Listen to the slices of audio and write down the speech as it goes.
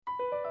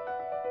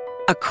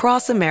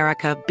Across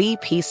America,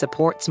 BP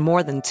supports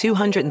more than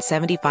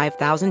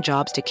 275,000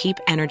 jobs to keep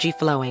energy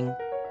flowing.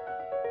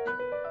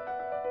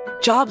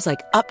 Jobs like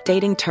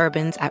updating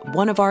turbines at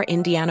one of our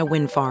Indiana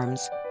wind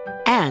farms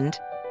and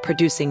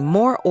producing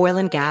more oil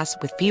and gas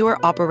with fewer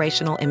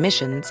operational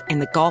emissions in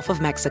the Gulf of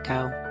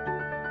Mexico.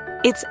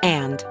 It's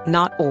and,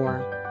 not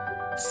or.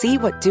 See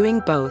what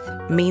doing both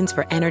means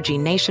for energy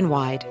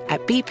nationwide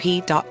at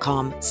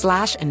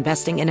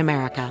bp.com/investing in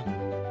America.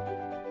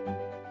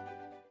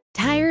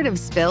 Tired of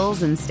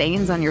spills and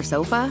stains on your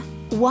sofa?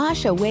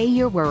 Wash away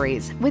your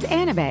worries with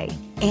Anabay.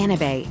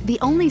 Anabay, the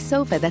only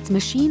sofa that's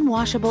machine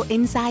washable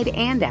inside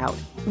and out,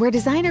 where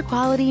designer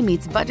quality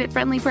meets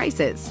budget-friendly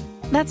prices.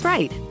 That's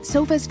right,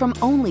 sofas from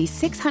only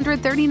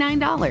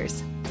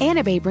 $639.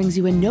 Anabay brings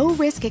you a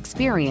no-risk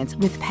experience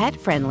with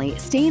pet-friendly,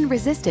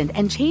 stain-resistant,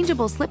 and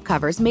changeable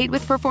slipcovers made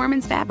with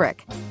performance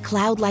fabric,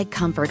 cloud-like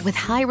comfort with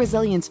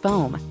high-resilience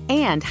foam,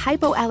 and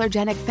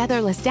hypoallergenic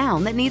featherless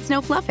down that needs no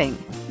fluffing.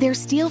 Their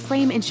steel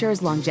frame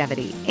ensures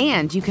longevity,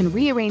 and you can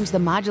rearrange the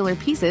modular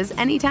pieces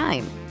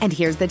anytime. And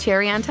here's the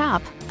cherry on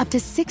top, up to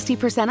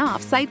 60%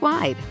 off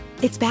site-wide.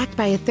 It's backed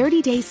by a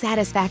 30-day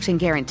satisfaction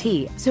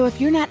guarantee, so if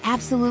you're not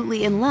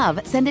absolutely in love,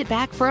 send it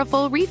back for a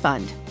full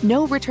refund.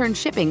 No return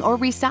shipping or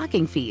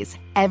restocking fees.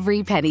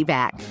 Every penny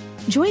back.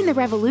 Join the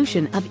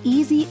revolution of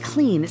easy,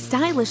 clean,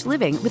 stylish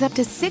living with up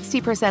to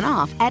 60%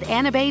 off at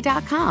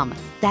anabay.com.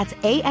 That's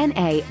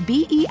ANABEI.com.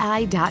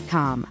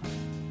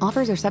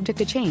 Offers are subject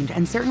to change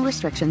and certain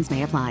restrictions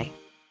may apply.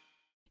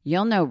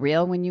 You'll know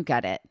real when you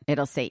get it.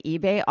 It'll say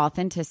eBay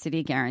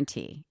Authenticity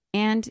Guarantee.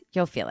 And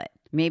you'll feel it.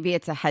 Maybe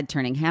it's a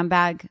head-turning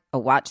handbag, a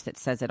watch that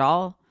says it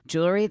all,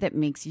 jewelry that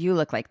makes you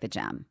look like the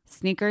gem,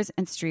 sneakers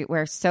and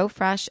streetwear so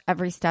fresh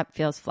every step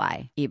feels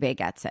fly. eBay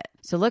gets it.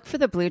 So look for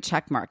the blue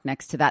check mark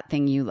next to that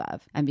thing you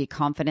love and be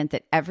confident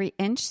that every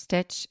inch,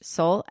 stitch,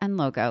 sole, and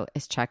logo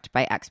is checked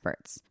by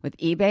experts. With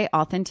eBay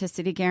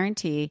Authenticity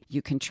Guarantee,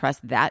 you can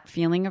trust that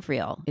feeling of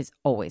real is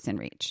always in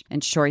reach.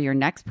 Ensure your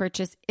next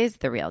purchase is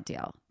the real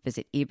deal.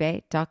 Visit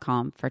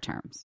ebay.com for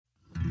terms.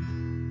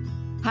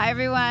 Hi,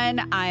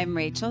 everyone. I'm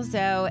Rachel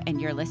Zoe,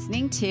 and you're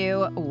listening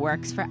to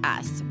Works for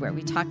Us, where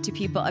we talk to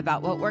people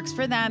about what works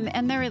for them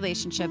and their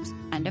relationships,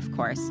 and of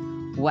course,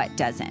 what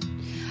doesn't.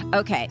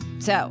 Okay,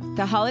 so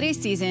the holiday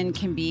season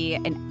can be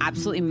an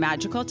absolutely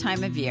magical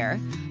time of year,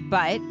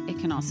 but it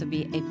can also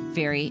be a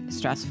very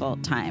stressful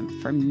time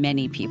for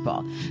many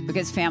people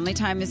because family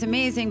time is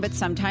amazing, but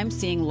sometimes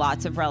seeing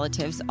lots of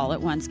relatives all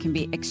at once can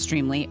be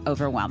extremely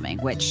overwhelming,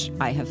 which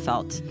I have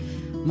felt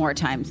more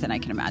times than I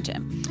can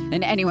imagine,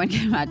 than anyone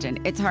can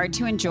imagine. It's hard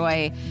to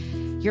enjoy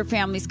your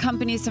family's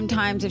company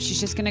sometimes if she's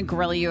just going to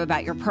grill you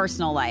about your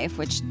personal life,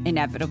 which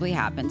inevitably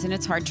happens. And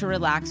it's hard to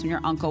relax when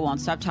your uncle won't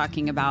stop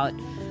talking about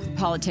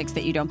politics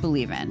that you don't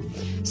believe in.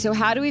 So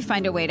how do we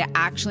find a way to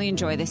actually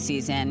enjoy the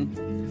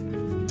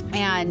season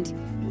and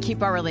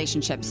keep our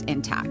relationships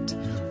intact?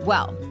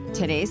 Well,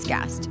 today's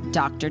guest,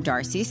 Dr.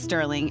 Darcy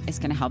Sterling, is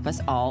going to help us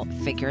all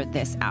figure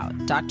this out.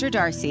 Dr.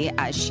 Darcy,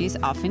 as she's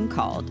often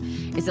called,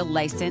 is a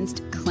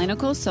licensed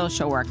clinical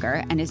social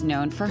worker and is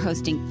known for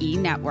hosting E!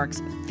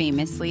 Network's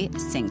Famously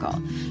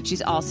Single.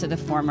 She's also the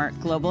former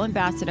global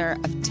ambassador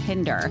of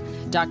Tinder.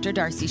 Dr.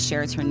 Darcy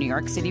shares her New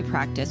York City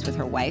practice with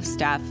her wife,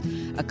 Steph,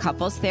 a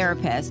couples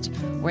therapist,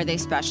 where they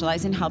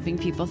specialize in helping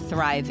people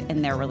thrive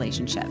in their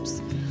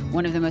relationships.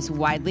 One of the most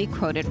widely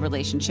quoted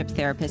relationship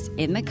therapists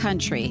in the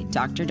country,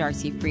 Dr.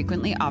 Darcy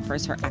frequently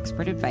offers her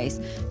expert advice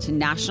to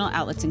national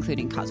outlets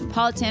including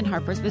Cosmopolitan,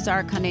 Harper's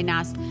Bazaar, Condé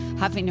Nast,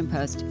 Huffington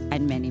Post,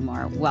 and many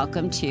more.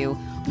 Welcome to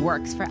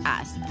Works for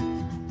Us.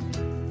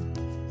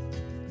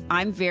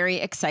 I'm very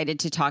excited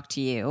to talk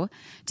to you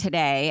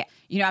today.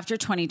 You know, after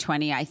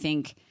 2020, I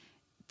think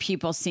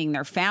people seeing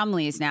their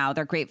families now,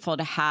 they're grateful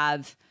to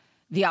have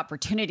the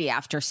opportunity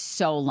after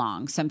so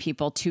long. Some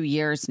people 2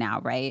 years now,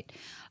 right?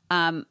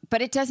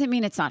 But it doesn't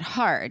mean it's not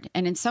hard.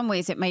 And in some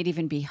ways, it might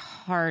even be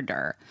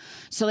harder.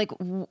 So like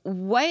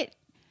what,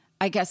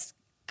 I guess,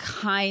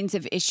 kinds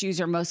of issues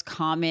are most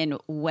common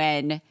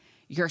when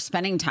you're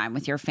spending time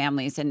with your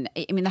families? And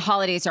I mean, the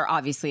holidays are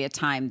obviously a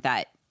time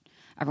that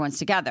everyone's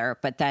together,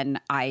 but then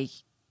I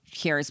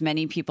hear as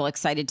many people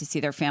excited to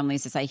see their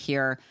families as I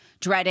hear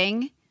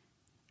dreading.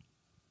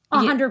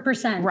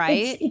 100%.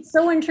 Right? It's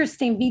so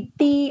interesting.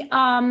 The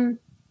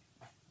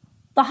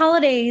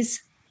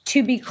holidays,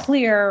 to be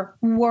clear,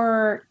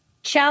 were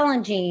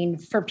challenging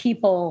for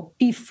people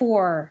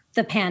before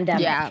the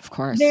pandemic. Yeah, of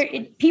course.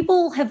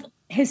 People have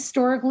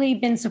historically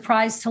been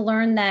surprised to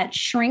learn that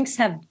shrinks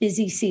have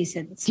busy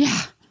seasons.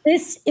 Yeah.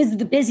 This is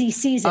the busy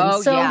season.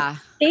 Oh, so yeah.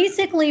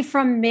 basically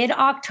from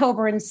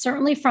mid-October and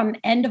certainly from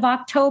end of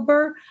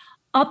October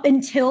up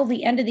until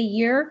the end of the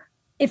year,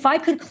 if I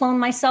could clone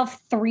myself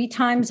 3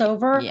 times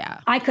over,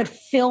 I could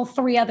fill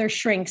 3 other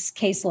shrinks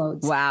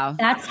caseloads. Wow.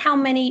 That's how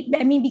many,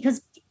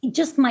 because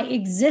just my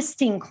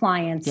existing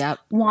clients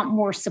want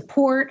more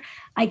support.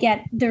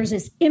 There's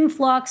this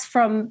influx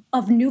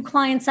of new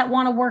clients that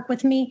want to work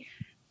with me.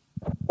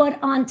 But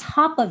on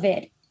top of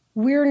it,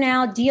 we're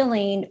now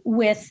dealing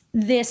with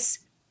this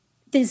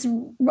this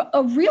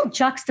a real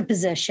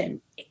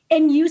juxtaposition.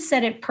 And you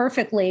said it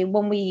perfectly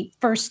when we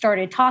first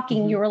started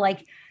talking. You were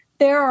like,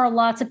 there are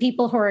lots of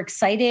people who are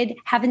excited,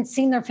 haven't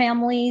seen their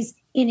families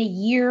in a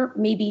year,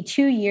 maybe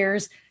 2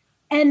 years.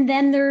 And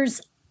then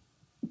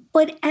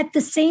but at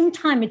the same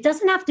time, it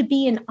doesn't have to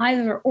be an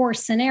either or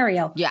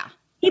scenario. Yeah.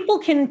 People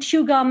can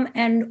chew gum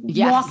and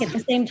walk at the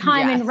same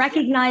time and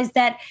recognize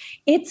that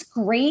it's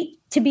great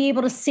to be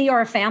able to see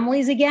our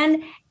families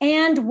again.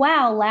 And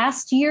wow,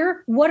 last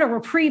year, what a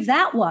reprieve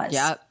that was.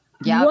 Yep.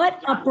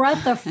 What a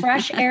breath of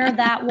fresh air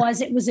that was.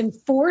 It was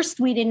enforced.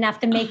 We didn't have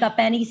to make up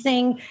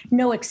anything.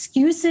 No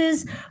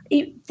excuses.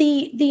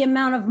 The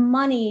amount of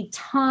money,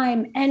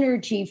 time,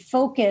 energy,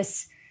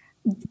 focus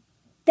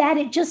that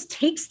it just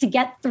takes to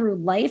get through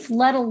life,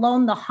 let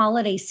alone the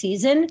holiday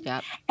season,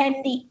 and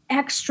the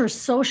extra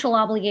social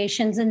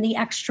obligations and the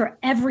extra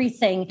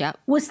everything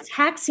was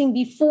taxing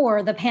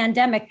before the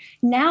pandemic.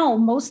 Now,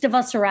 most of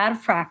us are out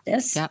of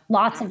practice.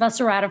 Lots of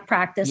us are out of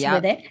practice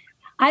with it.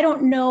 I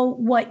don't know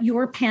what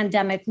your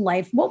pandemic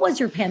life, what was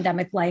your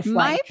pandemic life like?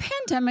 My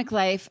pandemic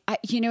life,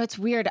 it's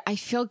weird. I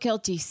feel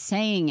guilty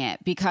saying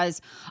it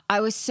because I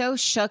was so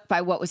shook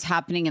by what was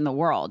happening in the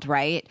world,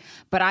 right?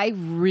 But I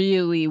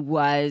really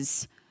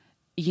was,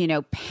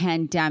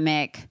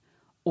 pandemic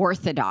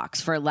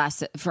orthodox for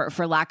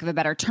lack of a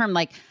better term.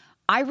 Like,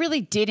 I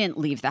really didn't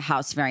leave the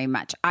house very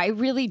much. I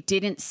really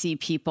didn't see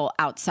people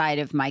outside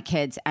of my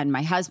kids and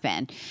my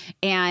husband.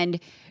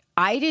 And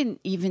I didn't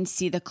even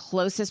see the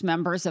closest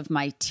members of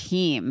my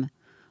team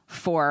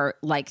for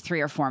like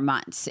 3 or 4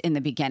 months in the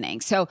beginning.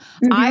 So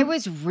I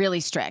was really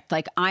strict.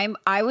 Like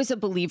I was a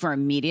believer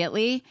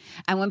immediately.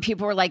 And when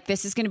people were like,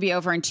 this is going to be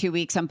over in 2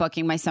 weeks, I'm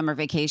booking my summer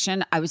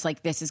vacation, I was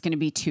like, this is going to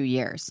be 2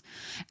 years.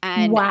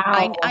 And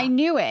I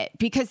knew it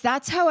because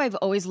that's how I've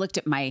always looked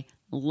at my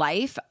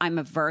life. I'm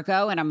a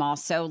Virgo and I'm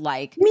also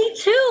like, me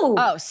too.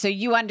 Oh, so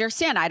you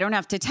understand. I don't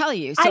have to tell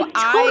you. So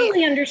I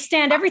totally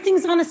understand.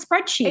 Everything's on a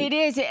spreadsheet. It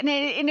is. And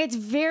it's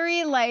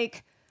very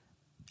like,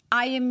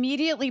 I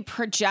immediately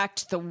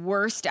project the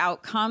worst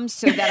outcomes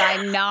so that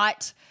I'm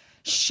not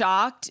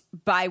shocked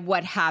by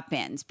what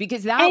happens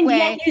because way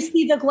yet you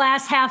see the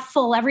glass half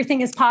full.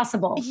 Everything is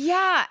possible.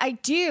 Yeah, I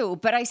do.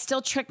 But I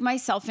still trick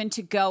myself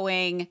into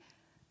going,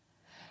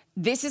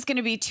 this is going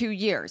to be 2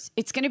 years.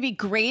 It's going to be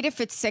great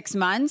if it's 6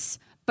 months,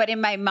 but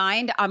in my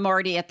mind, I'm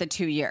already at the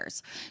 2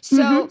 years.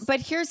 So, but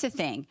here's the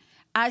thing,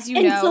 as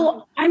you know.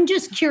 So I'm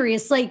just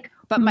curious, like,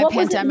 but my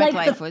pandemic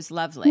life was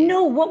lovely.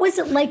 No, what was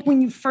it like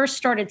when you first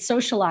started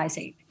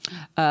socializing?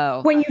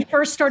 Oh, when you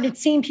first started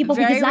seeing people,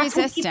 very because that's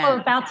resistant. what people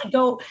are about to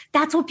go.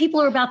 That's what people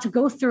are about to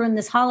go through in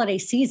this holiday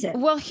season.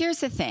 Well,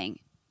 here's the thing.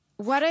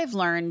 What I've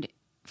learned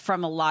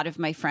from a lot of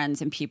my friends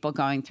and people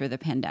going through the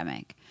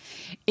pandemic,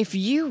 if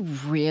you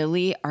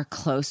really are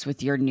close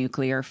with your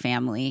nuclear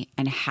family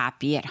and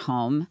happy at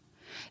home,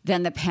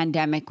 then the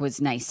pandemic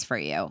was nice for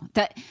you.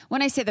 That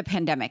when I say the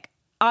pandemic,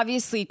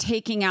 obviously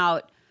taking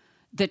out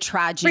the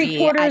tragedy.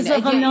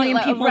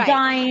 750,000 people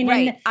dying.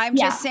 Right. And, I'm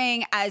just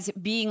saying as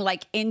being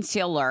like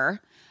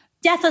insular.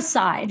 Death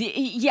aside.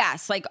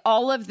 Yes. Like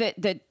all of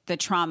the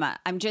trauma.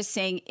 I'm just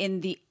saying in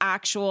the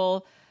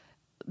actual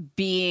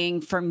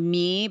being, for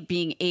me,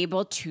 being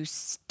able to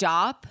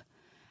stop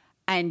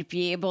and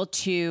be able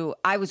to,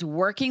 I was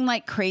working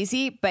like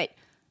crazy, but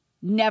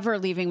never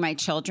leaving my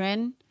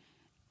children.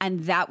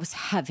 And that was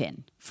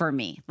heaven for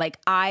me. Like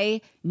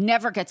I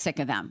never get sick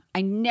of them.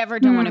 I never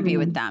don't want to be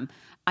with them.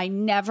 I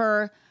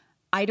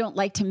don't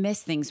like to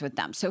miss things with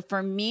them. So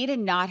for me to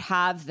not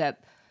have the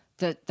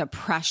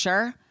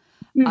pressure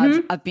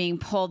of being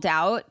pulled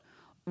out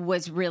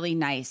was really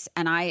nice.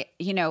 And I,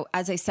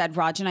 as I said,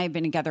 Raj and I have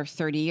been together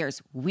 30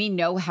 years. We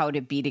know how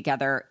to be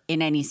together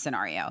in any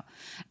scenario.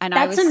 And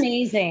that's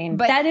amazing.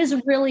 But that is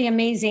really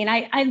amazing.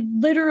 I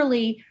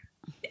literally,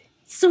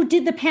 so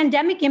did the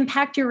pandemic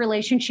impact your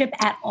relationship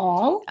at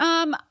all?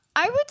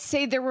 I would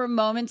say there were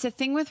moments. The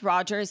thing with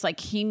Roger is like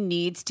he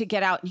needs to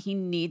get out and he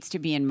needs to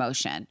be in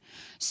motion.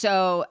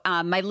 So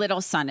my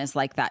little son is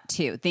like that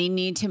too. They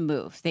need to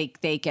move. They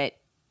get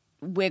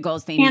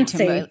wiggles. They need to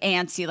move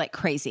antsy like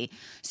crazy.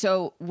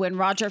 So when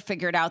Roger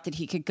figured out that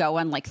he could go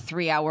on like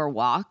 3-hour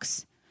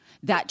walks,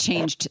 that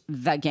changed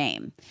the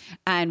game.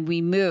 And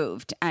we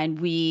moved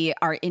and we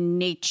are in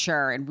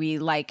nature and we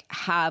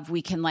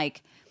can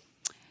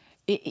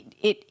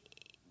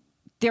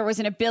there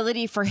was an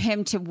ability for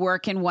him to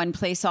work in one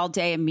place all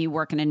day and me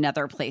work in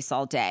another place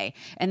all day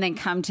and then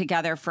come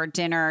together for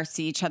dinner,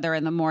 see each other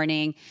in the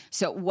morning.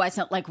 So it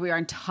wasn't like we were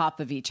on top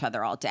of each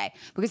other all day.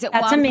 Because at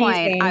one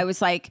point I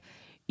was like,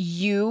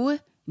 you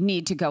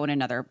need to go in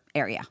another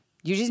area.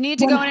 You just need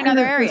to go in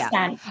another area.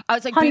 I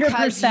was like, 100%.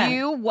 Because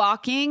you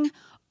walking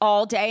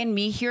all day and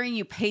me hearing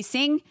you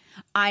pacing,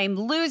 I'm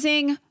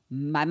losing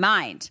my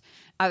mind.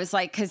 I was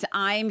like, because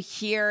I'm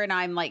here and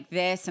I'm like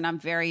this and I'm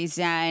very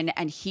zen.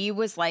 And he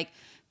was like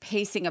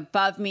pacing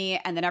above me.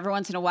 And then every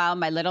once in a while,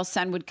 my little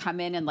son would come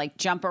in and like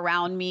jump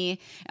around me.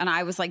 And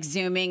I was like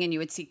zooming, and you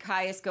would see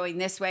Caius going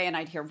this way, and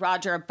I'd hear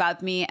Roger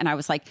above me. And I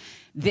was like,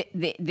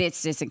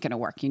 this isn't going to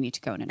work. You need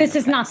to go in another This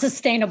is place. Not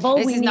sustainable.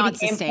 This is not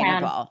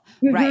sustainable.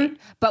 Mm-hmm. Right.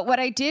 But what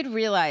I did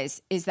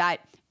realize is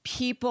that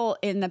people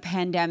in the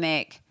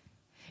pandemic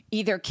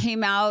either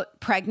came out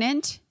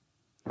pregnant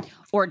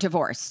or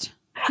divorced.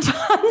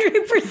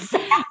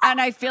 100%. And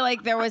I feel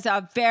like there was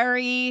a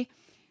very,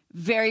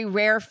 very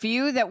rare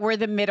few that were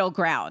the middle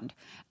ground.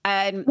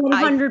 And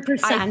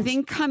 100%. I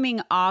think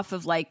coming off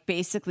of like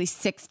basically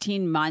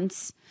 16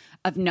 months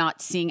of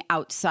not seeing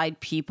outside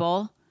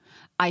people,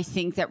 I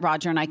think that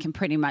Roger and I can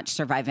pretty much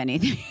survive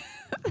anything.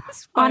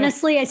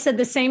 Honestly, I said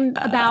the same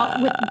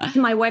about with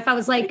my wife. I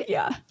was like,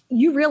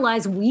 you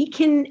realize we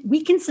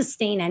can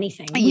sustain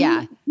anything.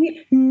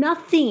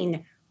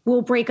 Nothing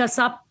will break us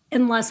up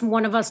unless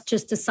one of us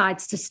just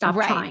decides to stop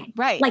trying.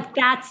 Right. Like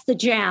that's the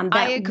jam.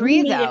 That I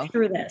agree, we made though. it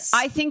through this.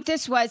 I think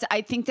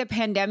the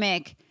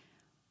pandemic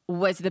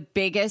was the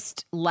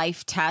biggest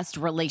life test,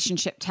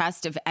 relationship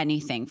test of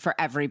anything for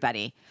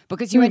everybody,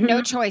 because you had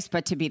no choice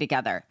but to be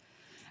together.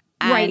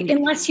 Right.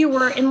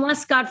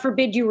 Unless God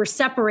forbid you were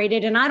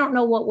separated. And I don't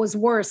know what was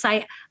worse.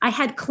 I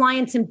had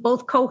clients in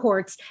both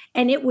cohorts,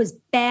 and it was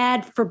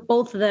bad for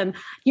both of them.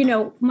 You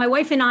know, my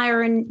wife and I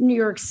are in New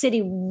York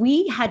City.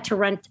 I had to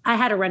rent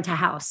a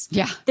house.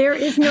 Yeah. There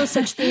is no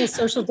such thing as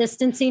social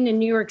distancing in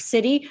New York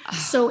City.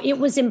 So it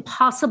was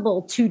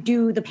impossible to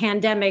do the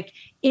pandemic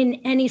in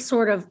any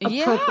sort of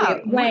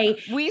appropriate way.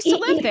 We used to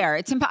live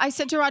there. I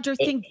said to Roger,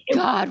 thank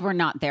God we're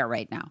not there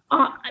right now.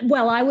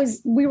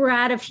 We were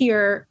out of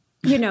here,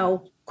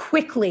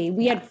 quickly.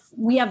 We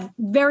have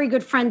very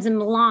good friends in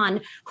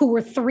Milan who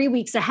were 3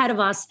 weeks ahead of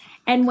us.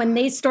 And when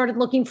they started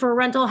looking for a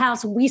rental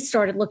house, we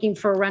started looking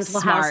for a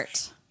rental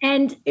house.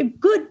 And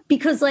good,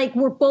 because like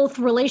we're both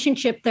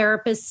relationship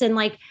therapists, and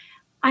like,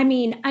 I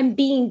mean, I'm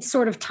being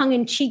sort of tongue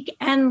in cheek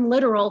and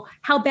literal.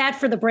 How bad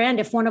for the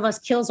brand if one of us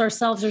kills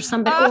ourselves or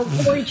somebody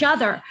or each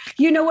other?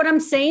 You know what I'm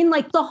saying?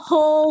 Like the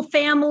whole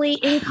family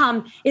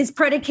income is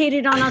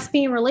predicated on us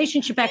being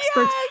relationship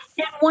experts.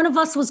 Yes. And one of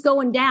us was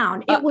going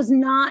down. It was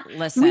not.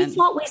 Listen. We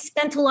thought we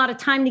spent a lot of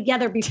time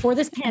together before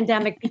this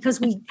pandemic because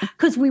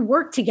we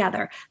worked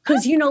together.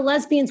 Because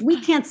lesbians, we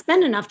can't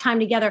spend enough time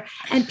together.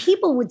 And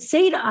people would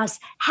say to us,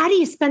 "How do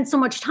you spend so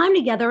much time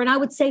together?" And I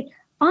would say,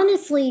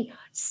 honestly,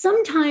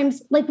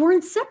 sometimes, like we're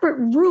in separate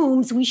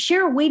rooms, we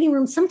share a waiting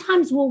room.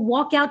 Sometimes we'll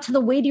walk out to the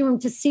waiting room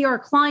to see our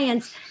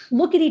clients,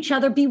 look at each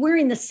other, be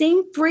wearing the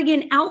same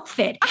friggin'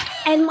 outfit.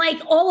 And like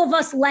all of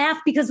us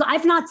laugh because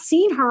I've not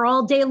seen her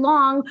all day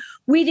long.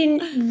 We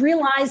didn't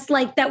realize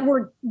like that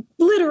we're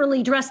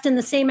literally dressed in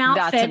the same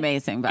outfit. That's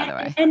amazing, by the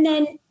way. And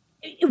then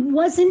it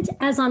wasn't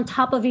as on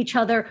top of each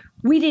other.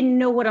 We didn't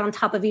know what on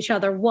top of each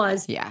other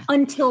was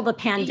until the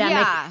pandemic.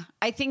 Yeah,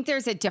 I think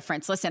there's a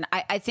difference. Listen,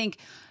 I think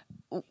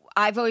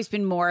I've always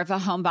been more of a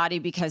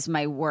homebody because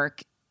my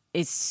work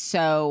is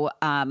so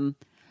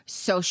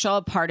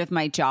social. Part of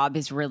my job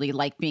is really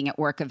like being at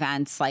work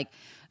events, like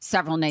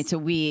several nights a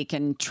week,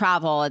 and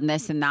travel and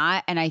this and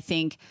that. And I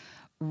think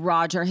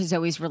Roger has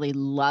always really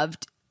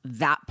loved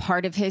that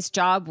part of his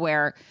job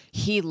where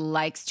he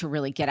likes to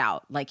really get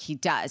out like he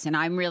does. And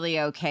I'm really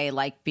okay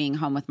like being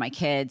home with my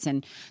kids,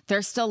 and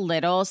they're still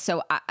little.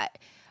 So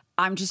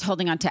I'm just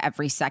holding on to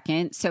every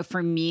second. So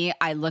for me,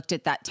 I looked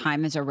at that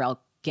time as a real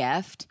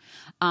gift.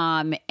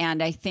 And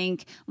I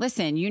think,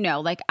 listen,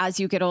 like as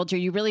you get older,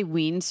 you really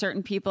wean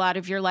certain people out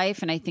of your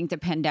life. And I think the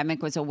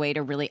pandemic was a way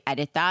to really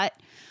edit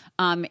that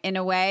in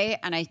a way.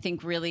 And I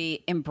think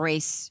really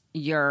embrace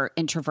your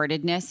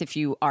introvertedness if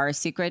you are a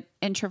secret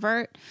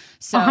introvert.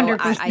 So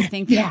 100%. I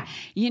think,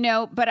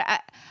 but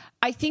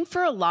I think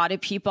for a lot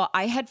of people,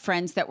 I had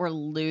friends that were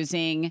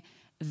losing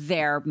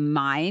their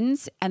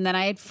minds. And then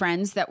I had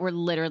friends that were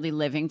literally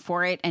living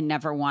for it and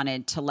never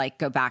wanted to like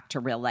go back to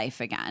real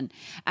life again.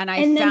 And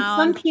then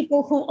some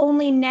people who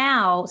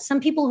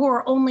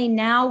are only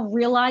now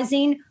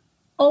realizing,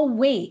 oh,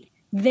 wait,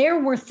 there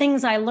were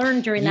things I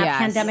learned during that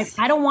pandemic.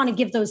 I don't want to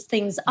give those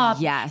things up.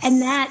 Yes. And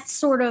that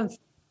sort of,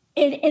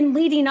 in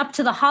leading up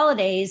to the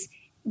holidays,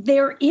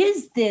 there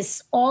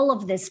is all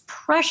of this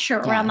pressure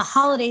around the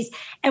holidays.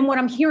 And what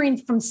I'm hearing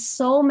from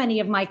so many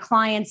of my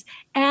clients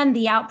and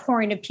the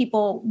outpouring of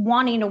people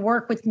wanting to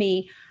work with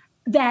me,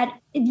 that,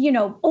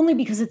 only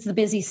because it's the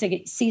busy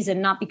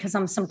season, not because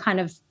I'm some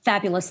kind of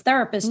fabulous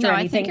therapist or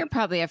anything. I think you're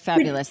probably a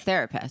fabulous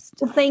therapist.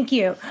 Well, thank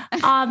you.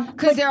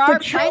 Because there are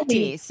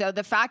plenty. So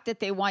the fact that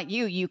they want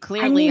you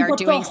clearly are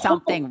doing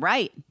something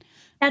right.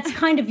 That's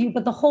kind of you,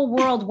 but the whole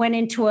world went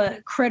into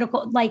a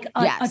critical, like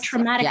a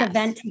traumatic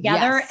event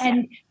together.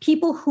 And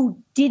people who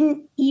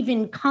didn't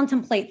even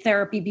contemplate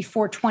therapy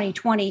before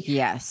 2020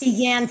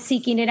 began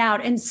seeking it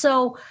out. And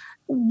so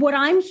what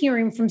I'm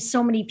hearing from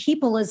so many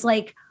people is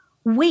like,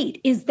 wait,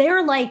 is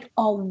there like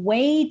a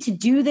way to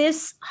do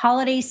this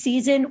holiday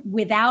season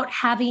without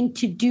having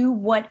to do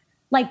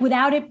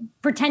without it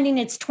pretending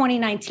it's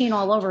 2019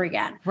 all over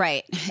again?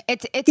 Right.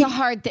 It's a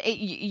hard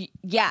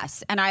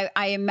yes. And I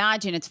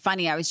imagine it's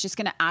funny. I was just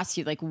going to ask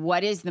you, like,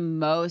 what is the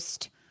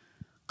most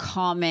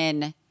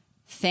common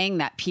thing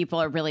that people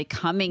are really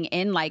coming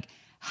in like,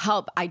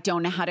 help, I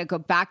don't know how to go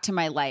back to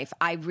my life.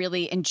 I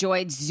really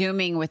enjoyed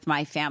Zooming with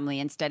my family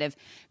instead of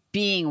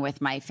being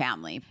with my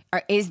family.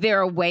 Or is there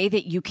a way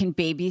that you can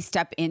baby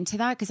step into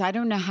that? Because I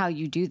don't know how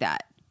you do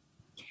that.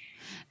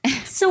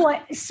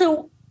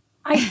 So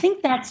I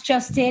think that's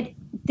just it.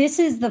 This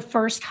is the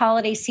first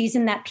holiday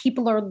season that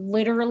people are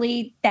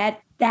literally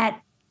that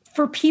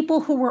for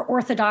people who were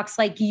Orthodox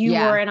like you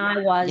were and I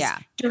was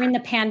during the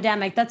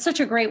pandemic. That's such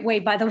a great way,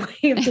 by the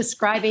way, of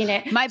describing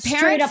it. My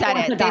parents said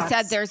Orthodox. They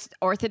said there's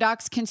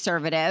Orthodox,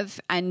 conservative,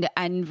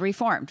 and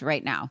Reformed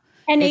right now.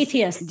 And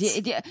atheists.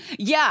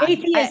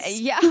 Atheists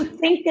who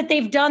think that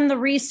they've done the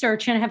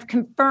research and have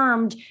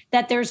confirmed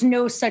that there's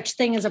no such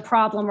thing as a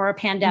problem or a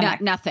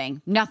pandemic.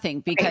 Nothing,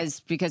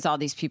 because all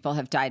these people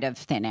have died of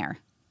thin air.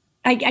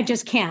 I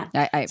just can't.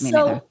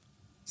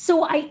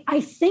 So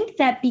I think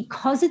that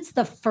because it's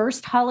the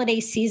first holiday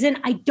season,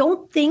 I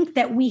don't think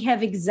that we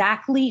have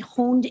exactly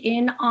honed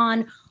in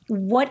on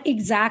what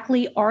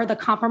exactly are the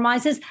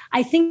compromises.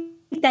 I think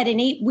that in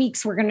 8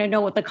 weeks, we're going to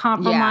know what the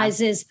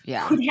compromises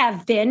could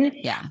have been.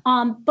 Yeah.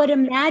 But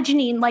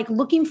imagining, like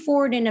looking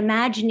forward and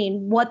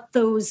imagining what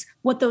those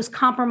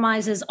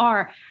compromises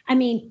are. I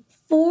mean,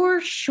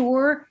 for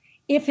sure,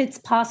 if it's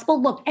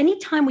possible, look,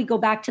 anytime we go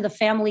back to the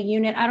family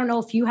unit, I don't know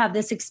if you have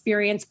this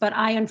experience, but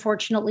I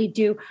unfortunately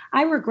do.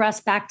 I regress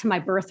back to my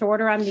birth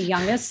order. I'm the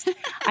youngest.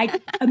 I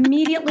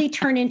immediately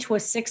turn into a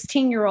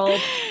 16-year-old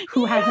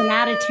who has an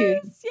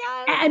attitude.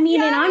 I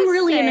mean, and I'm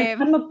really,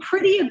 I'm a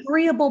pretty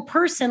agreeable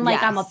person.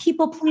 Like I'm a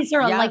people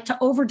pleaser. I like to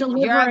over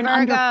deliver and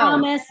under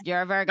promise.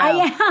 You're a Virgo.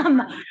 I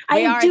am.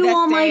 I do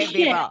all my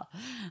shit.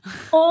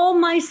 All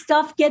my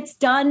stuff gets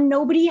done.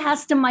 Nobody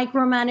has to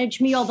micromanage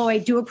me, although I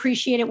do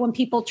appreciate it when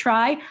people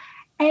try.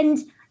 And,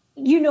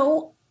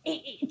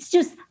 it's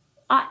just,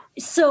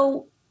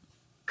 so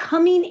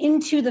coming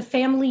into the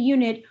family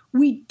unit,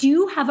 we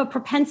do have a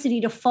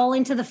propensity to fall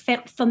into the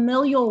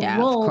familial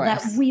role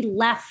that we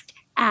left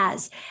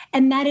as.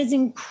 And that is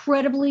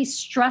incredibly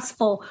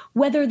stressful,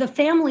 whether the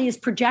family is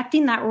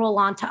projecting that role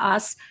onto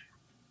us,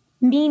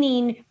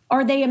 meaning,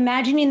 are they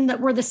imagining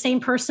that we're the same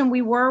person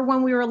we were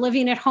when we were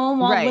living at home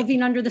while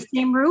living under the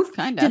same roof?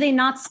 Kinda. Do they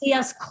not see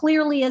us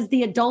clearly as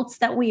the adults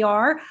that we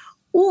are?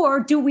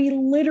 Or do we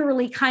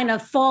literally kind of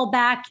fall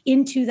back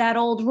into that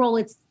old role?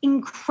 It's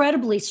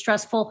incredibly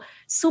stressful.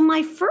 So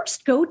my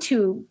first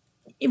go-to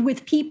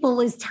with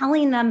people is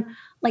telling them,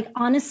 like,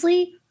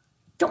 honestly,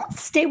 don't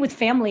stay with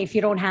family if you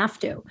don't have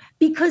to,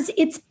 because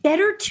it's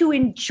better to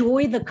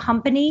enjoy the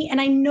company. And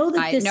I know that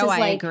I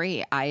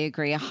agree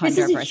 100%. This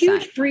is a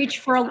huge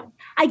breach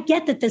I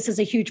get that this is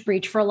a huge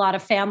breach for a lot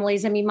of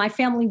families. I mean, my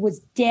family was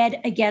dead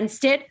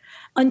against it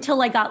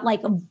until I got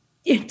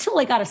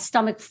a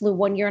stomach flu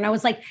one year. And I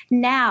was like,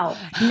 now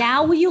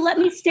will you let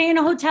me stay in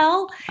a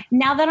hotel?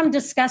 Now that I'm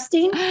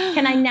disgusting,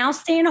 can I now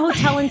stay in a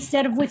hotel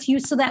instead of with you,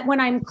 so that when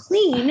I'm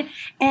clean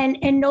and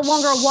no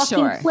longer a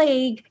walking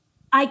plague,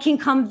 I can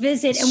come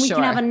visit and we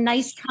can have a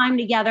nice time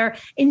together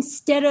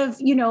instead of,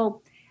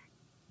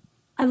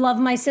 I love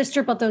my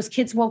sister, but those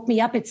kids woke me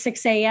up at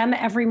 6 a.m.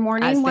 every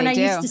morning when I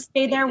used to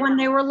stay there when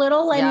they were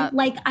little. And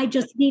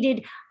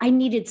I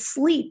needed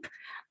sleep.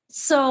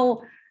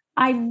 So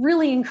I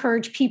really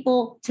encourage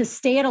people to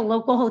stay at a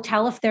local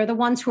hotel if they're the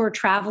ones who are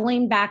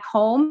traveling back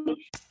home.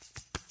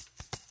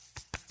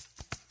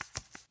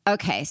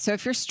 Okay, so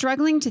if you're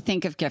struggling to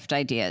think of gift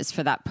ideas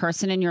for that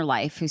person in your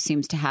life who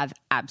seems to have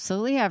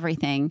absolutely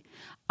everything,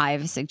 I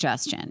have a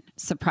suggestion.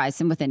 Surprise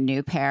them with a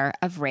new pair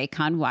of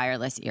Raycon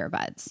wireless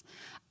earbuds.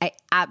 I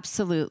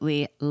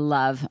absolutely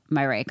love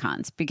my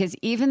Raycons because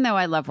even though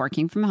I love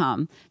working from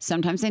home,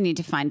 sometimes I need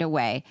to find a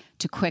way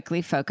to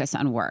quickly focus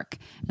on work.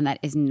 And that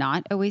is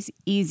not always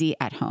easy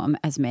at home,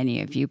 as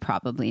many of you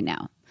probably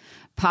know.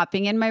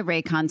 Popping in my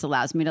Raycons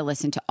allows me to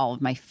listen to all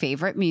of my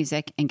favorite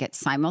music and get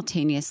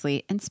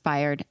simultaneously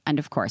inspired and,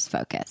 of course,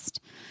 focused.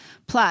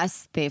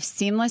 Plus, they have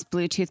seamless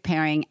Bluetooth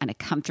pairing and a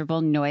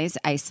comfortable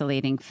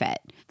noise-isolating fit.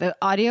 The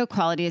audio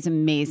quality is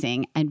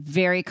amazing and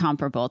very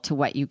comparable to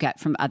what you get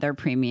from other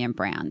premium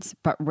brands,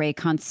 but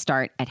Raycons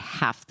start at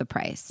half the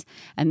price.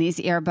 And these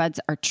earbuds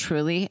are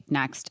truly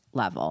next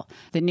level.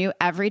 The new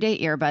everyday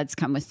earbuds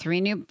come with 3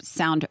 new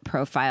sound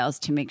profiles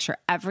to make sure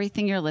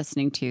everything you're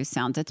listening to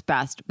sounds its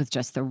best with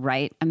just the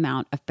right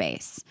amount of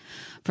bass.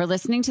 For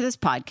listening to this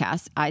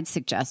podcast, I'd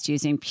suggest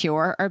using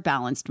pure or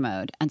balanced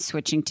mode and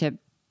switching to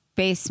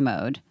bass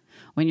mode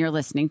when you're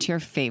listening to your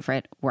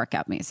favorite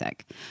workout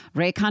music.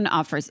 Raycon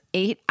offers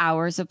 8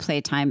 hours of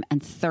playtime and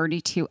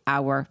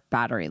 32-hour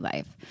battery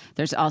life.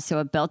 There's also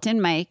a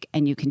built-in mic,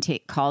 and you can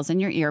take calls in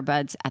your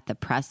earbuds at the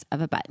press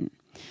of a button.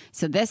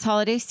 So this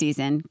holiday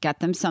season, get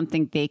them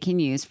something they can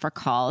use for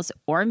calls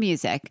or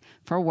music,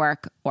 for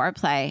work or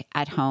play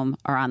at home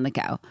or on the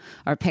go,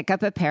 or pick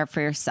up a pair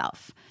for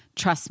yourself.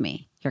 Trust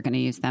me, you're going to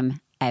use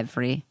them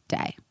every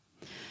day.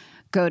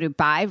 Go to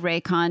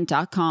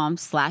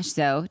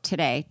buyraycon.com/Zoe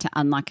today to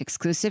unlock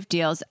exclusive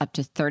deals up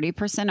to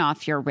 30%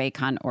 off your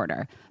Raycon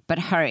order. But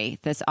hurry,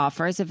 this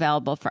offer is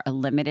available for a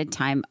limited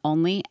time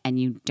only, and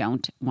you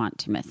don't want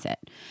to miss it.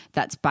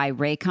 That's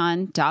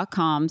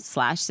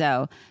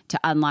buyraycon.com/Zoe to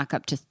unlock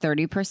up to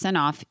 30%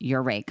 off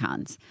your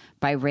Raycons.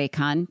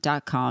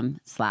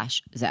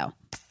 Buyraycon.com/Zoe.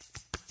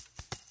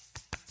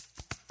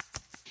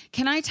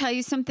 Can I tell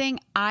you something?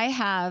 I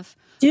have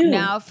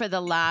now for the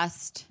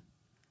last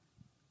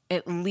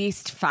at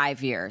least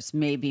 5 years,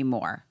 maybe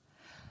more.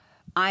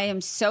 I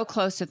am so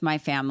close with my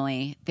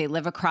family. They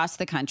live across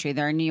the country.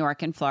 They're in New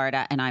York and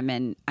Florida, and I'm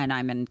in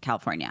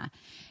California.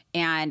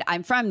 And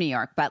I'm from New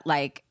York, but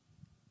like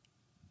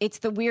it's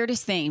the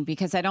weirdest thing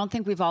because I don't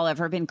think we've all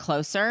ever been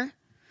closer.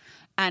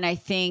 And I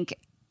think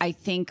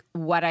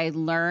what I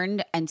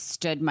learned and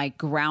stood my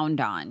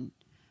ground on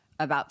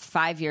about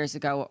 5 years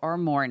ago or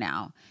more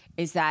now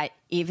is that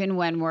even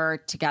when we're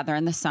together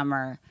in the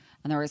summer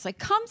and they're always like,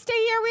 come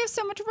stay here, we have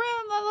so much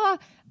room, blah, blah.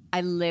 I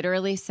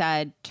literally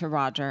said to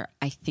Roger,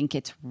 I think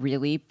it's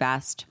really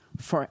best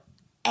for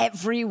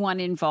everyone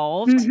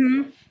involved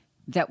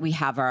that we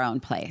have our own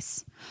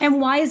place.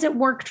 And why has it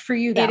worked for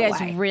you that way? It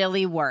has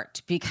really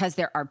worked because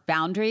there are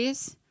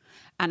boundaries.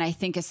 And I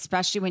think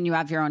especially when you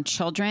have your own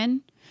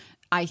children,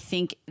 I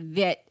think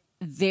that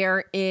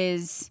there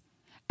is,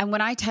 and when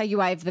I tell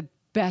you I have the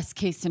best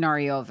case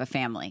scenario of a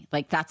family,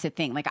 like that's a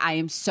thing. Like I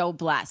am so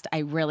blessed. I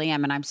really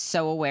am. And I'm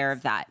so aware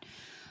of that.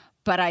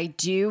 But I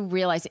do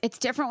realize it's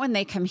different when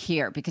they come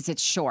here because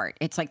it's short.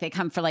 It's like they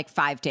come for like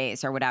 5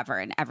 days or whatever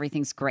and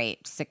everything's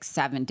great, 6,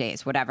 7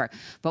 days, whatever.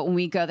 But when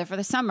we go there for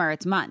the summer,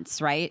 it's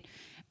months, right?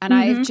 And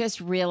I've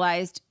just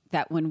realized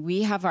that when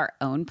we have our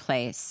own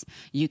place,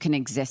 you can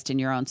exist in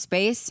your own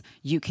space.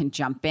 You can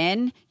jump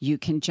in, you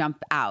can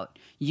jump out.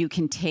 You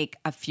can take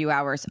a few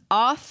hours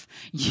off.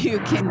 You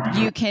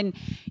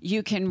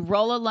can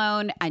roll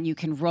alone and you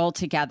can roll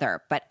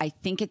together. But I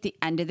think at the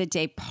end of the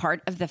day,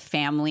 part of the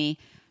family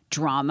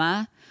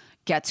drama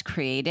gets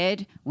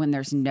created when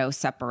there's no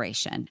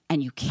separation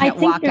and you can't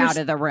walk out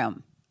of the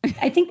room.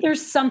 I think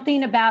there's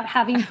something about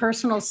having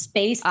personal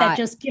space that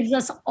just gives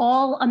us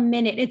all a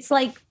minute. It's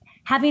like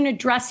having a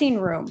dressing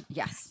room,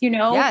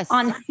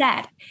 on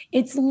set.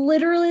 It's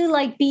literally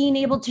like being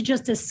able to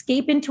just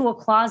escape into a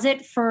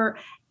closet for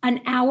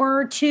an hour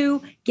or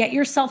two, get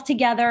yourself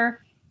together,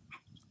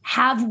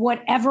 have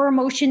whatever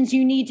emotions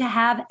you need to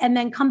have, and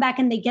then come back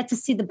and they get to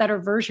see the better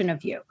version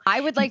of you.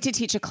 I would like to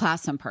teach a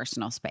class on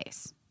personal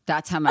space.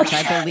 That's how much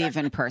I believe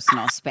in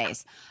personal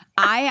space.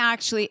 I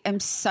actually am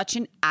such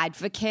an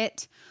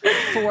advocate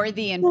for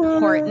the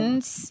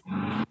importance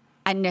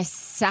and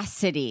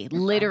necessity,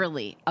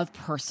 literally, of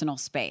personal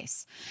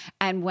space.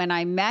 And when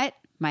I met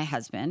my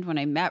husband, when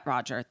I met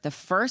Roger, the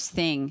first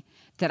thing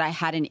that I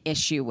had an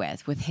issue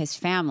with his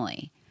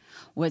family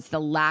was the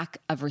lack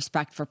of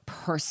respect for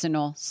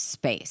personal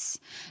space.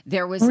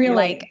 There was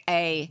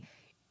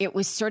it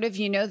was sort of,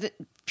 that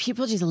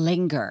people just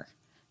linger.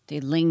 They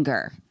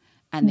linger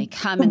and they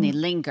come and they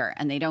linger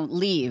and they don't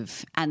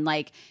leave. And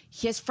like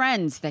he has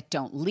friends that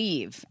don't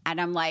leave. And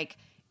I'm like,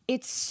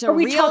 it's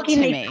surreal to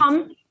me.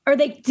 Are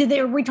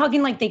we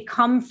talking like they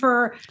come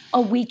for a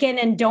weekend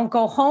and don't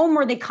go home,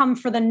 or they come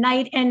for the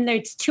night and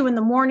it's 2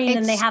 a.m.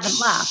 and they haven't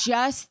left?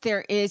 Just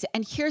there is.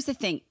 And here's the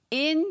thing.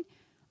 In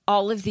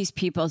all of these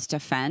people's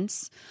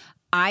defense,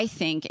 I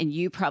think, and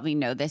you probably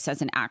know this as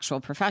an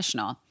actual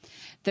professional,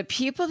 the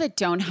people that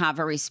don't have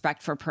a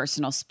respect for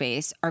personal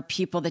space are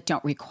people that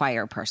don't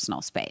require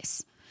personal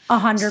space.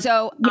 100%.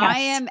 So yes. I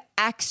am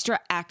extra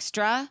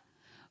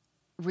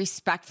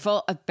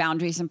respectful of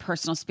boundaries and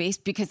personal space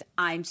because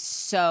I'm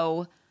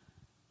so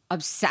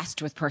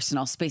obsessed with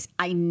personal space.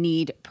 I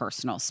need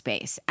personal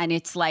space. And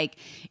it's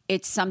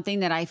something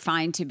that I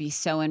find to be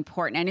so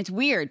important. And it's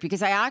weird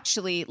because I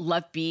actually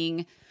love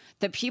being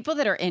the people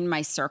that are in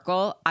my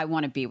circle. I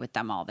want to be with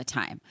them all the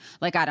time.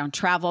 Like I don't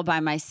travel by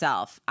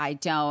myself. I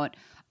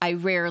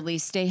rarely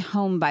stay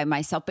home by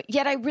myself, but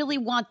yet I really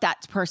want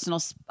that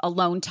personal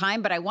alone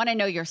time, but I want to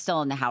know you're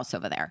still in the house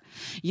over there.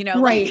 Right.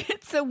 Like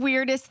it's the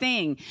weirdest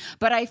thing.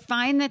 But I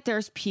find that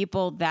there's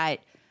people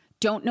that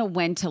don't know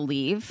when to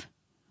leave.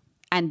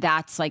 And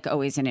that's like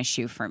always an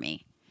issue for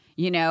me,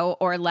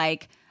 or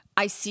like,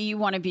 I see you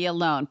want to be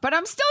alone, but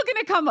I'm still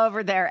going to come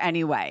over there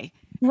anyway.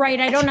 Right.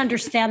 I don't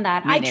understand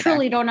that. I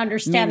truly don't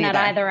understand that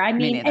either. I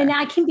mean, and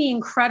I can be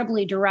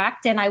incredibly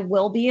direct, and I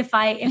will be if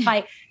I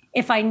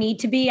need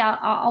to be.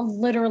 I'll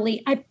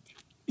literally.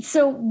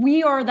 So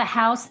we are the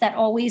house that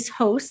always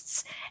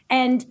hosts,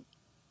 and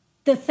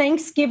the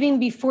Thanksgiving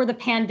before the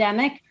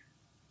pandemic,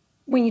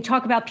 when you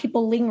talk about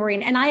people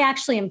lingering, and I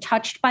actually am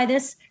touched by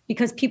this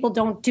because people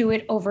don't do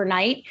it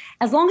overnight.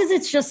 As long as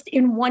it's just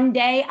in one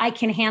day, I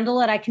can handle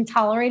it. I can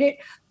tolerate it.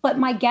 But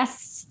my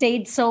guests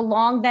stayed so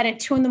long that at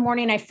 2 a.m,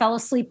 I fell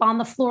asleep on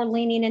the floor,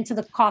 leaning into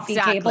the coffee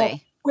table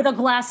with a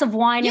glass of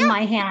wine in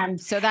my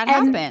hand. So that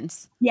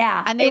happens.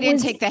 Yeah. And they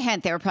didn't take the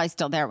hint. They were probably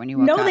still there when you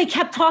woke up. No, they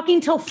kept talking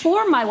till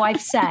 4, my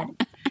wife said.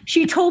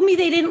 She told me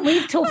they didn't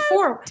leave till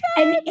 4.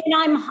 And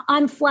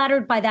I'm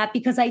flattered by that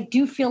because I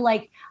do feel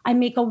like I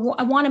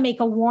want to make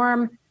a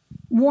warm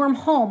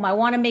home. I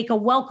want to make a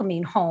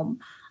welcoming home.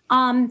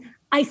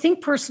 I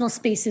think personal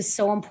space is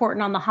so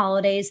important on the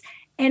holidays.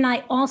 And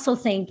I also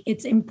think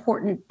it's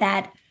important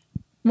that,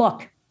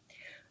 look,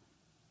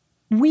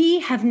 we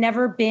have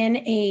never been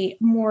a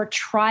more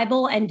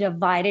tribal and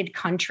divided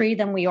country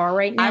than we are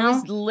right now. I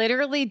was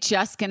literally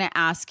just going to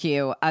ask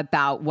you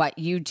about what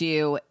you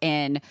do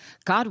in,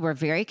 God, we're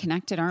very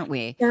connected, aren't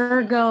we?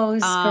 There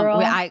goes,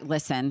 girl.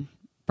 Listen,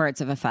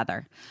 birds of a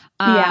feather.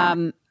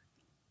 Yeah.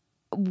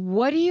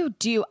 What do you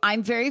do?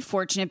 I'm very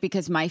fortunate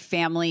because my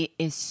family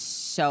is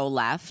so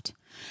left.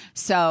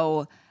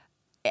 So,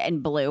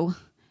 and blue.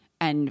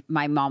 And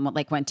my mom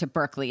went to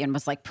Berkeley and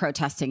was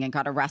protesting and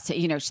got arrested.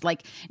 You know, she's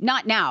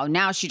not now.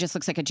 Now she just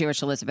looks like a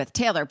Jewish Elizabeth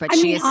Taylor, but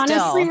she is honestly,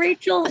 still.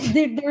 Rachel,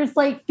 there's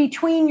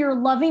between your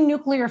loving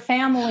nuclear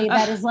family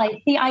that is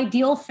the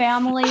ideal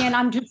family, and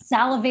I'm just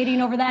salivating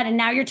over that. And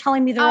now you're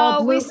telling me they're all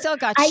blue. We still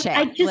got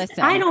shit.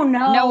 Listen, I don't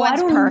know. No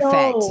one's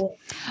perfect. Know.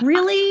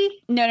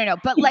 Really? No.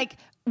 But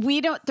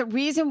we don't. The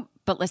reason.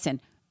 But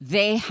listen,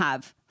 they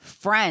have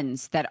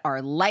friends that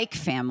are like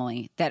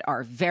family that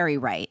are very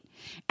right,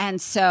 and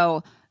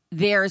so.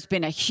 There's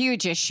been a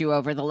huge issue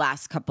over the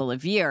last couple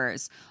of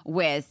years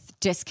with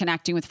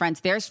disconnecting with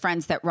friends. There's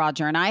friends that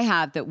Roger and I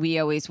have that we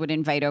always would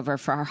invite over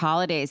for our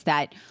holidays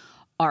that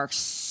are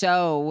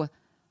so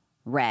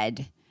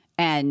red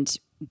and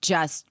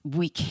just,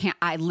 we can't.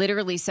 I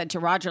literally said to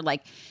Roger,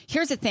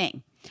 here's the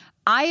thing.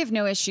 I have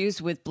no issues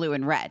with blue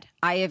and red.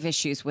 I have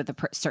issues with a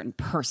certain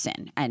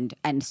person. And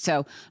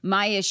so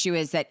my issue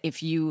is that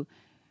if you,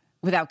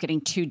 without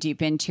getting too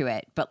deep into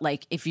it, but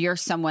if you're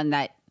someone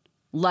that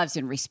loves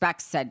and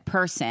respects said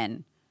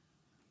person,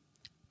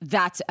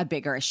 that's a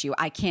bigger issue.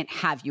 I can't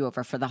have you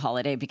over for the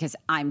holiday because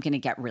I'm going to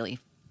get really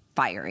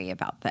fiery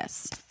about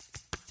this.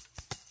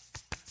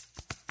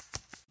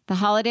 The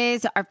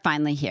holidays are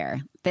finally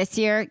here. This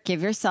year,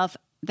 give yourself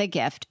the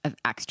gift of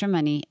extra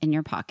money in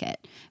your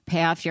pocket.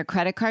 Pay off your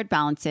credit card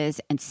balances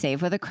and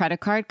save with a credit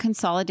card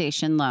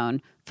consolidation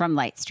loan from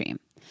Lightstream.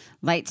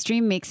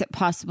 Lightstream makes it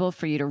possible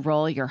for you to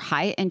roll your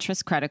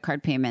high-interest credit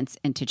card payments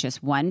into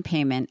just one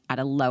payment at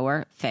a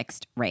lower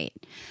fixed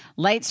rate.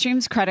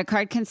 Lightstream's credit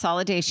card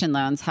consolidation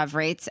loans have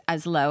rates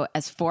as low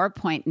as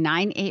 4.98%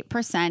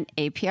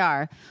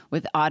 APR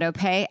with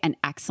autopay and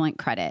excellent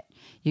credit.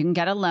 You can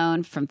get a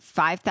loan from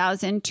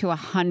 $5,000 to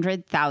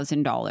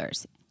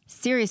 $100,000.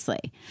 Seriously,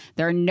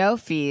 there are no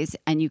fees,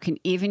 and you can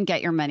even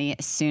get your money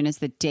as soon as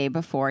the day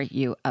before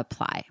you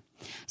apply.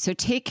 So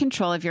take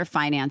control of your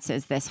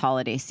finances this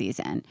holiday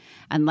season.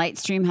 And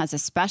Lightstream has a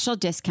special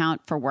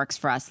discount for Works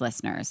For Us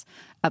listeners.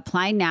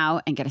 Apply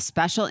now and get a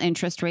special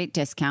interest rate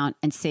discount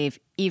and save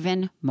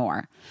even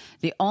more.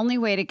 The only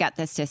way to get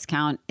this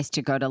discount is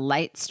to go to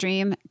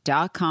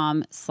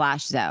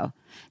lightstream.com/Zoe.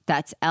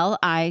 That's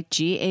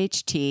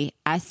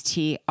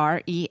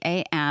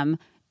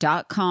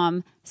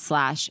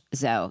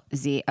LIGHTSTREAM.com/Zoe,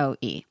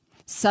 ZOE.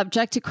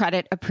 Subject to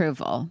credit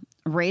approval.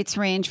 Rates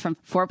range from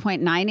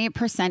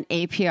 4.98%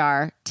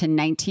 APR to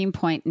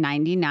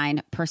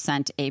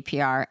 19.99%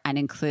 APR and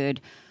include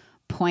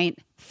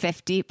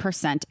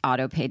 0.50%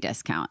 autopay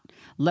discount.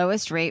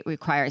 Lowest rate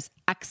requires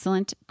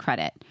excellent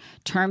credit.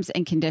 Terms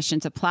and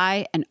conditions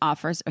apply, and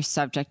offers are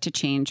subject to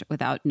change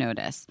without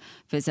notice.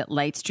 Visit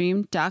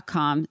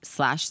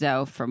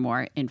lightstream.com/Zoe for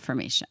more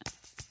information.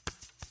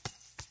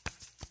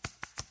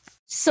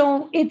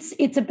 So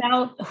it's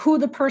about who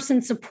the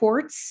person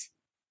supports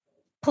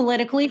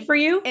politically for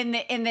you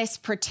in this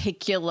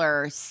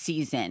particular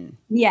season.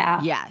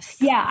 Yeah. Yes.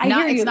 Yeah. I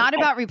hear you. It's not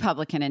about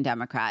Republican and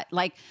Democrat.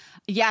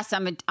 Yes,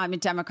 I'm a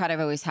Democrat. I've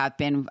always have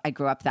been. I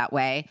grew up that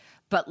way.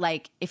 But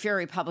if you're a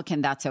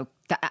Republican, that's okay.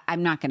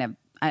 I'm not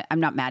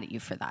mad at you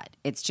for that.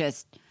 It's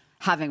just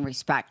having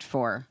respect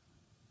for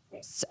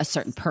a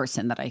certain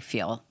person that I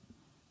feel,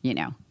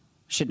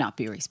 should not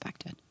be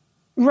respected.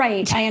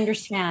 Right. I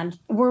understand.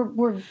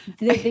 The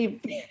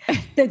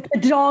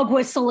dog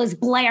whistle is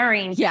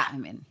blaring. Yeah.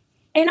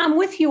 And I'm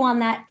with you on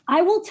that.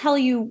 I will tell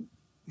you,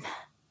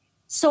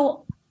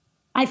 so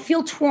I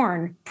feel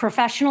torn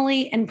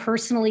professionally and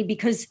personally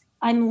because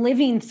I'm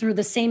living through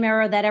the same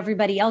era that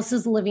everybody else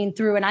is living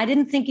through. And I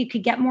didn't think it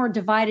could get more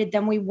divided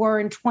than we were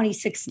in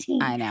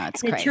 2016. I know,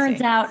 it's crazy.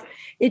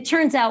 It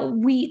turns out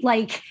we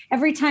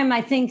every time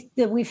I think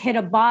that we've hit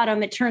a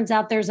bottom, it turns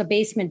out there's a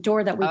basement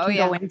door that we can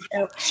go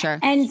into. Sure.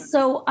 And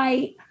so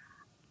I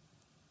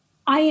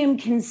am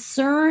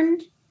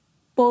concerned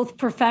both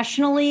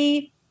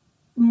professionally,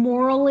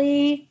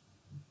 morally,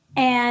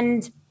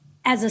 and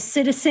as a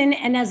citizen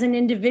and as an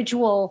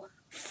individual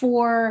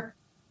for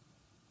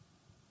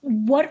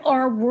what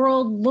our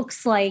world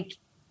looks like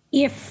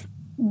if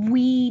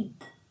we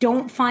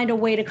don't find a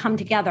way to come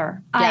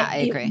together. Yeah, I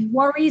agree. It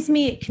worries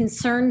me. It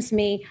concerns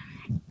me.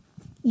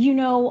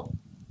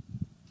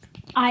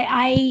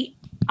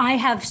 I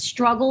have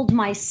struggled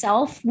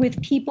myself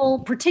with people,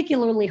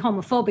 particularly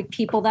homophobic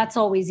people. That's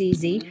always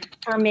easy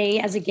for me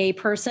as a gay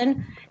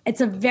person.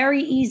 It's a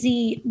very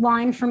easy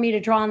line for me to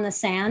draw in the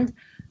sand.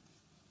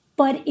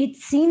 But it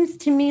seems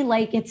to me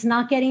like it's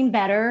not getting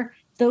better.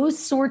 Those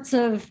sorts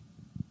of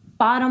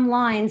bottom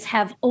lines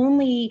have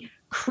only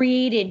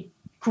created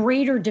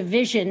greater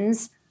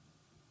divisions.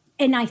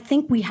 And I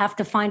think we have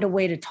to find a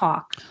way to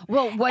talk.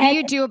 Well, what do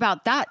you do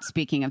about that?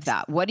 Speaking of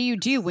that, what do you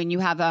do when you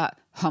have a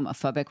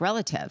homophobic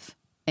relative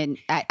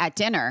at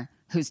dinner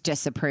who's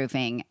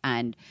disapproving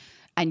and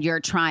you're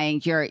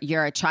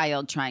a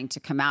child trying to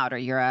come out, or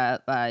you're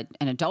an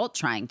adult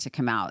trying to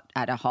come out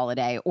at a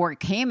holiday, or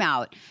came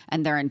out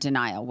and they're in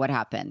denial? What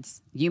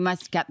happens? You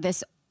must get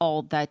this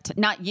all that,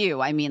 not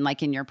you, I mean,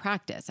 like in your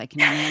practice, I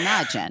can only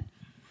imagine.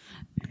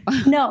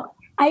 No,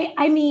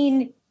 I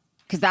mean,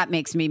 because that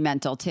makes me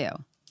mental too.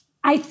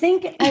 I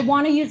think I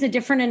want to use a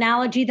different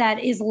analogy that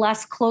is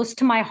less close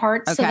to my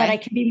heart so that I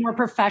can be more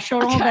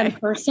professional than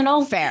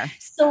personal. Fair.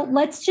 So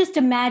let's just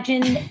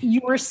imagine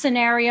your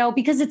scenario,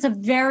 because it's a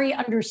very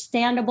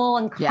understandable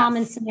and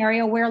common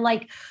scenario where,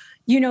 like,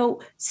 you know,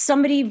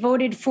 somebody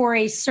voted for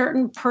a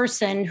certain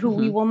person who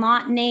we will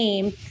not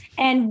name.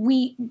 And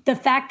the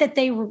fact that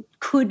they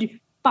could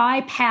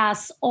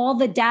bypass all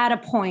the data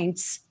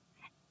points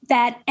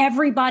that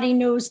everybody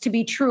knows to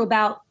be true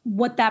about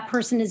what that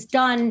person has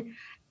done,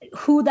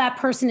 who that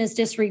person is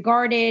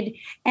disregarded,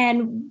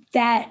 and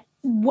that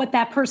what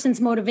that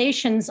person's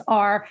motivations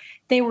are,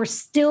 they were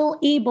still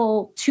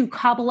able to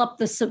cobble up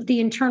the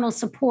internal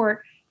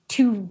support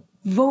to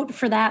vote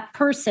for that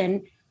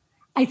person.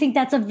 I think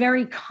that's a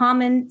very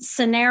common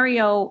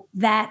scenario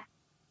that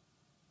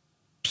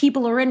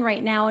people are in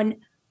right now. And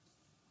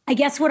I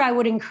guess what I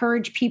would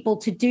encourage people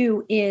to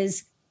do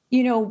is,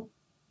 you know,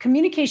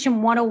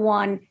 Communication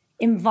 101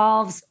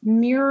 involves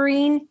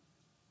mirroring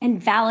and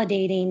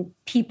validating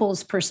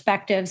people's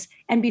perspectives.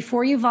 And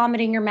before you vomit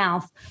in your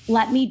mouth,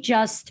 let me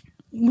just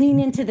lean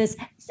into this.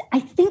 I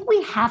think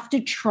we have to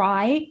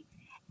try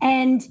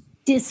and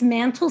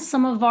dismantle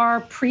some of our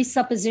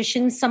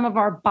presuppositions, some of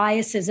our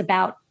biases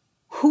about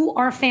who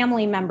our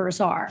family members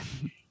are,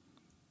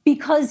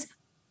 because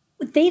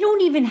they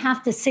don't even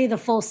have to say the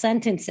full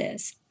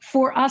sentences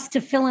for us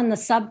to fill in the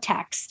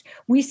subtext.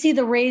 We see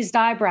the raised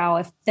eyebrow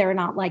if they're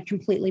not like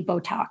completely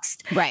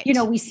Botoxed. Right. You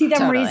know, we see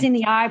them raising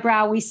the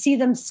eyebrow. We see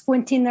them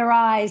squinting their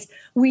eyes.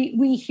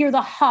 We hear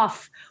the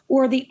huff,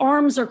 or the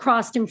arms are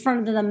crossed in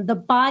front of them. The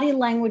body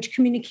language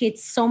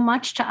communicates so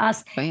much to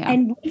us. Oh, yeah.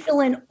 And we fill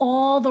in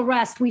all the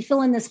rest. We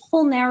fill in this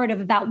whole narrative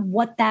about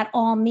what that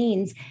all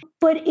means.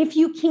 But if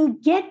you can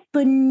get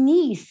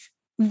beneath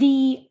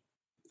the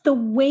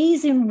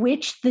ways in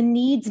which the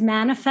needs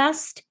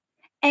manifest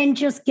and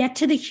just get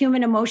to the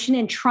human emotion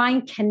and try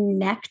and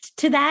connect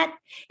to that,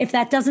 if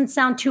that doesn't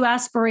sound too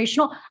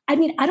aspirational, I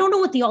mean, I don't know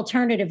what the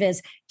alternative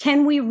is.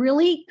 Can we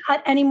really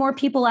cut any more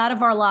people out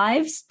of our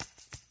lives?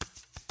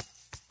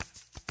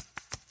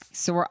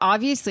 So we're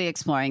obviously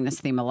exploring this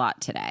theme a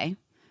lot today,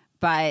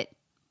 but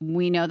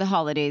we know the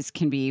holidays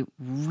can be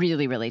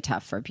really, really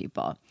tough for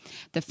people.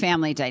 The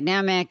family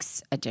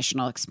dynamics,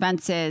 additional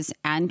expenses,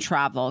 and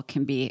travel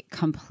can be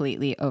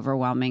completely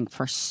overwhelming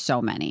for so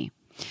many.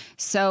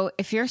 So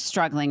if you're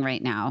struggling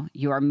right now,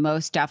 you are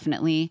most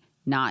definitely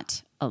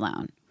not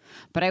alone.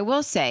 But I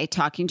will say,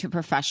 talking to a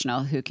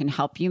professional who can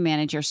help you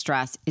manage your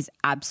stress is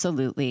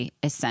absolutely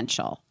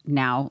essential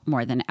now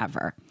more than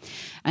ever.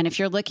 And if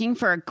you're looking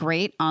for a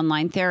great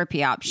online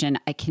therapy option,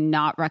 I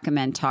cannot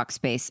recommend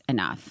Talkspace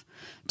enough.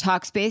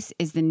 Talkspace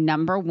is the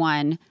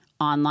 #1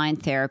 online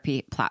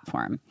therapy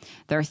platform.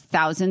 There are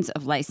thousands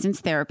of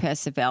licensed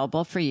therapists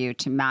available for you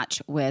to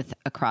match with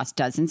across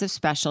dozens of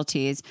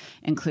specialties,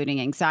 including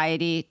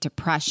anxiety,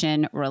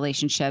 depression,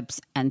 relationships,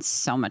 and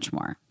so much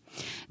more.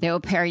 They will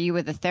pair you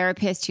with a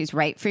therapist who's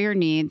right for your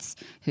needs,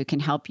 who can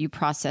help you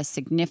process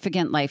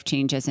significant life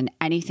changes and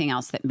anything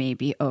else that may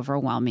be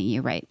overwhelming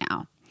you right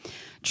now.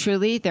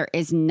 Truly, there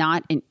is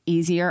not an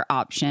easier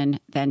option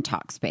than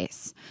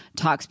Talkspace.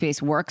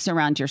 Talkspace works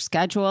around your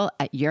schedule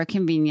at your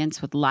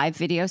convenience with live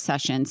video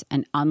sessions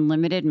and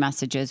unlimited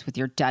messages with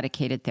your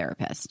dedicated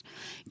therapist.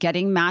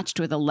 Getting matched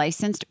with a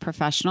licensed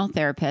professional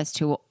therapist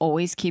who will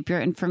always keep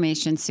your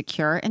information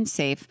secure and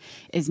safe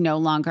is no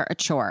longer a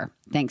chore,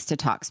 thanks to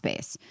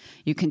Talkspace.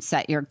 You can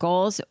set your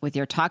goals with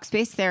your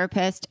Talkspace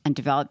therapist and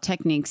develop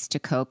techniques to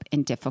cope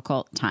in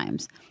difficult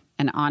times.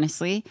 And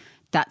honestly,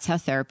 that's how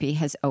therapy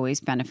has always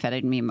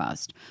benefited me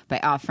most, by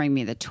offering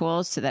me the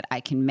tools so that I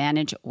can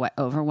manage what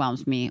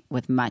overwhelms me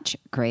with much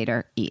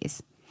greater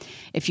ease.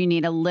 If you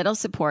need a little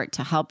support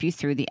to help you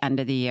through the end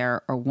of the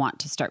year or want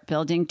to start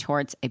building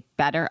towards a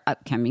better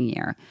upcoming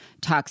year,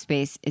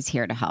 Talkspace is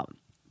here to help.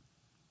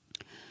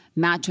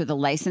 Match with a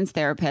licensed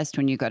therapist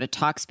when you go to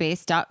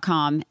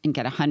Talkspace.com and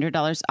get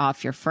 $100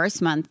 off your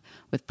first month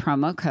with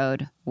promo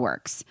code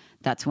WORKS.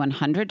 That's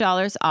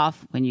 $100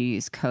 off when you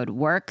use code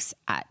WORKS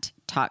at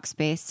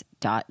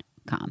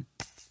Talkspace.com.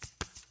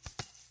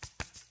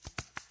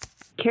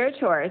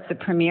 Curator is the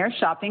premier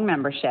shopping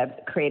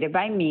membership created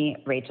by me,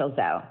 Rachel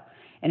Zoe.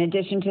 In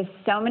addition to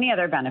so many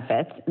other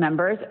benefits,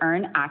 members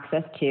earn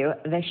access to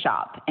The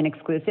Shop, an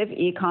exclusive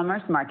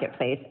e-commerce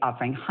marketplace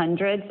offering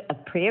hundreds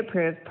of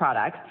pre-approved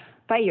products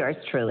by yours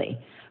truly,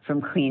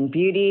 from clean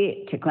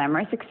beauty to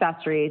glamorous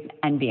accessories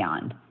and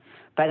beyond,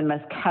 by the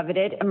most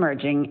coveted,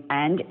 emerging,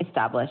 and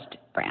established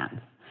brands.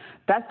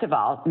 Best of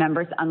all,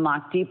 members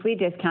unlock deeply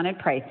discounted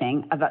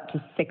pricing of up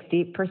to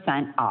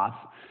 60% off.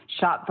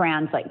 Shop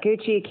brands like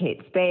Gucci,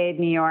 Kate Spade,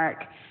 New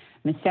York,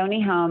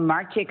 Missoni Home,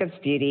 Marc Jacobs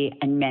Beauty,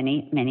 and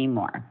many, many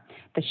more.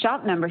 The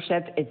Shop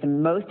membership is the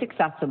most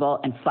accessible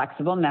and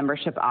flexible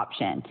membership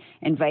option,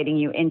 inviting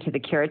you into the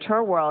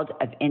Curator world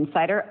of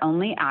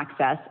insider-only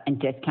access and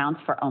discounts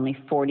for only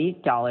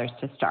 $40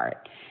 to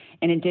start.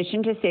 In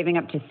addition to saving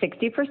up to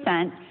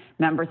 60%,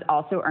 members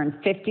also earn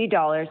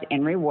 $50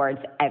 in rewards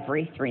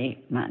every 3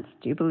 months.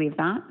 Do you believe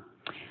that?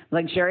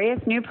 Luxurious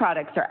new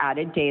products are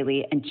added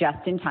daily and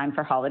just in time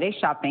for holiday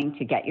shopping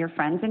to get your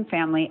friends and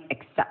family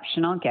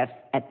exceptional gifts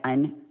at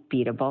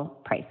unbeatable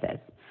prices.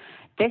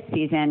 This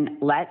season,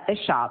 let the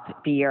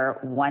Shop be your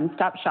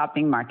one-stop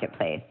shopping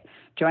marketplace.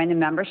 Join the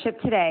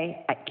membership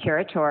today at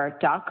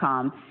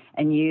Curator.com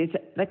and use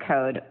the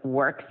code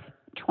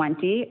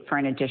WORKS20 for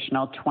an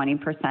additional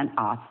 20%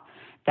 off.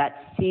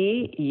 That's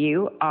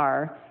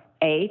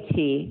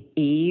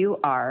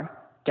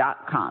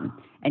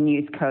CURATEUR.com and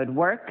use code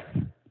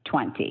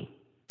WORKS20.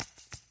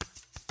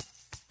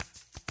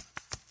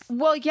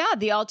 Well, yeah,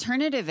 the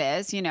alternative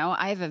is,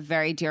 I have a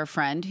very dear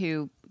friend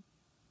who,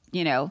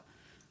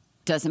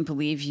 doesn't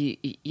believe you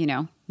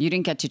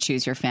didn't get to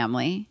choose your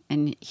family.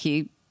 And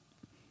he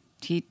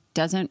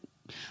doesn't,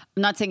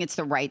 I'm not saying it's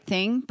the right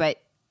thing,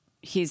 but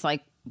he's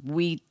like,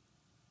 we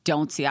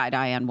don't see eye to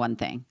eye on one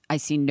thing. I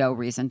see no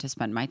reason to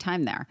spend my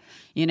time there,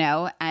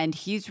 and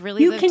he's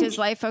really lived his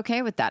life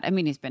okay with that. I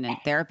mean, he's been in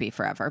therapy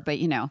forever, but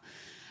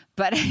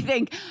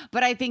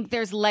but I think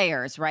there's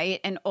layers, right?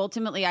 And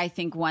ultimately, I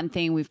think one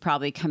thing we've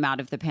probably come out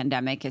of the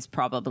pandemic is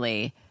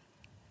probably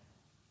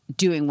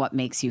doing what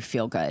makes you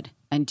feel good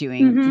and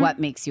doing what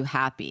makes you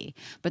happy.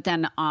 But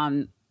then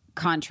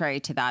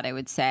contrary to that, I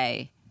would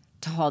say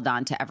to hold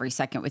on to every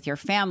second with your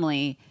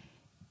family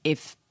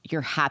if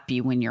you're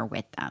happy when you're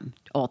with them,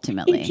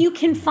 ultimately. If you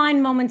can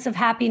find moments of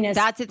happiness.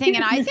 That's the thing.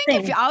 And I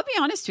think I'll be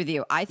honest with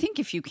you, I think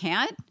if you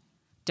can't,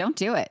 don't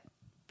do it.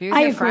 Be with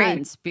your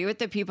friends. Be with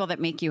the people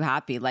that make you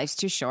happy. Life's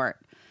too short.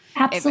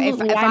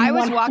 Absolutely. If I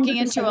was walking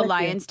into a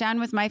lion's den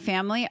with my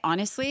family,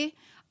 honestly,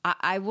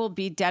 I will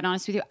be dead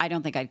honest with you. I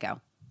don't think I'd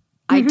go.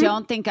 I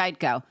don't think I'd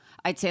go.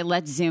 I'd say,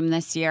 let's Zoom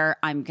this year.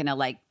 I'm going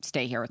to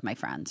stay here with my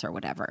friends or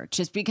whatever.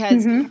 Just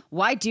because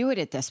why do it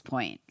at this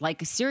point?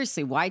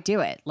 Seriously, why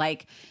do it?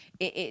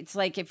 It's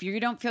like if you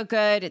don't feel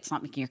good, it's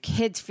not making your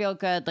kids feel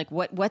good.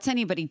 What's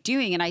anybody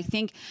doing? And I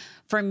think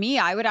for me,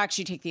 I would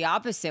actually take the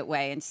opposite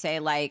way and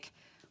say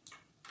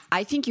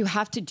I think you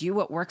have to do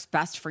what works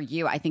best for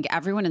you. I think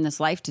everyone in this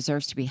life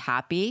deserves to be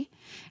happy.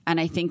 And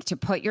I think to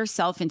put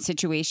yourself in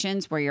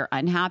situations where you're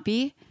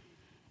unhappy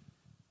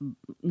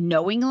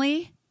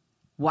knowingly,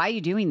 why are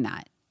you doing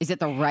that? Is it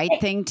the right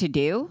thing to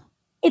do?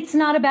 It's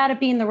not about it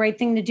being the right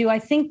thing to do. I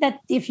think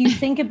that if you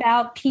think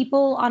about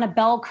people on a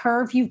bell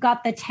curve, you've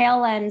got the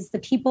tail ends, the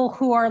people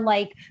who are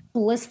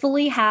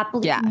blissfully happy,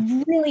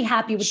 really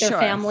happy with their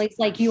families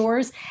like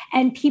yours,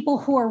 and people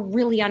who are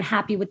really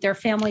unhappy with their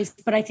families.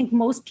 But I think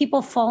most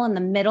people fall in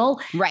the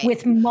middle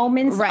with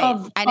moments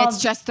of... And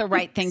it's just the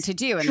right thing to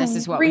do. And this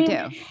is what we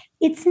do.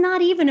 It's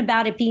not even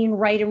about it being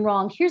right and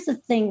wrong. Here's the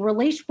thing.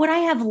 What I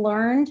have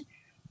learned,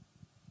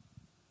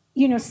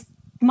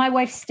 my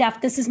wife,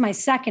 Steph, this is my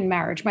second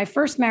marriage. My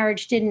first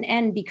marriage didn't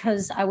end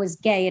because I was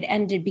gay. It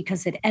ended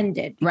because it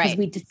ended. Because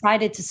we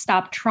decided to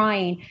stop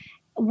trying.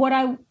 What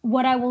I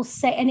will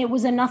say, and it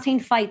was a nothing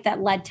fight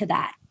that led to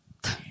that.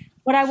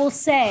 What I will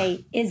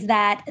say is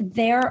that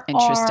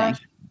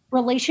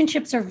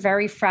relationships are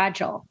very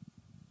fragile.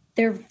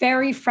 They're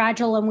very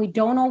fragile, and we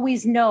don't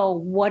always know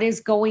what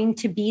is going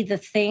to be the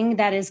thing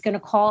that is going to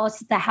cause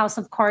the house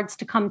of cards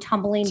to come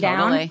tumbling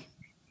down.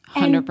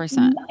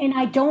 100%. And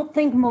I don't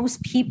think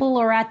most people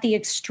are at the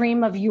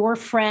extreme of your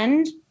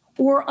friend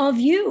or of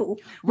you,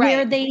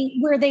 where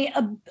they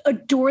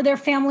adore their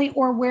family,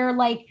 or where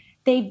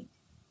they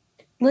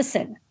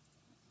listen.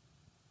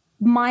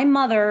 My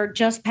mother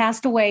just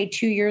passed away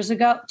 2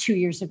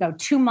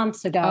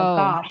 months ago. Oh,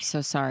 gosh.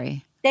 So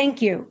sorry.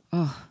 Thank you.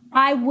 Oh.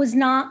 I was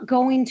not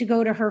going to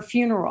go to her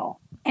funeral,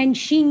 and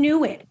she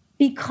knew it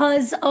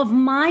because of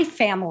my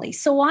family.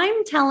 So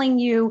I'm telling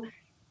you,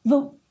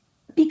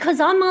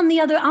 because I'm in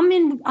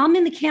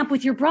the camp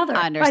with your brother.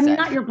 Understood. I mean,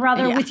 not your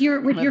brother, with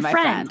your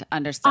friend.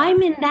 Understood.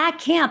 I'm in that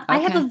camp. Okay. I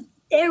have a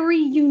very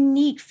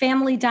unique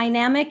family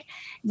dynamic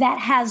that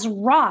has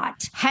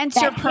wrought. Hence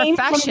your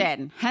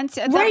profession.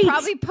 That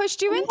probably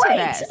pushed you into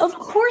this. Of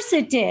course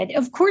it did.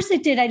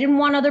 I didn't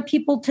want other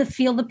people to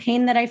feel the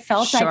pain that I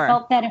felt. Sure. I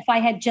felt that if I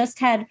had just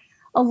had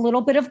a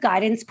little bit of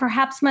guidance,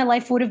 perhaps my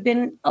life would have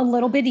been a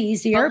little bit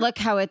easier. But look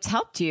how it's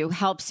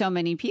helped so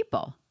many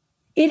people.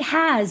 It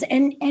has.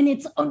 And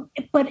it's,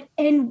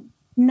 and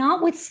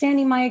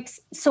notwithstanding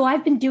so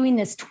I've been doing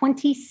this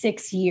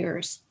 26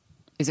 years.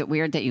 Is it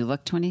weird that you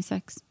look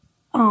 26?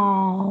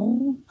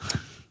 Oh,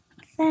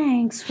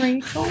 thanks,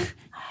 Rachel.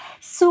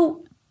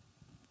 So,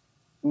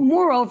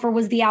 moreover,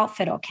 was the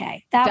outfit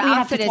okay? That we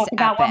have to talk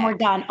about when we're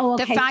done. Oh,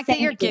 okay. The fact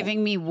that you're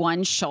giving me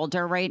one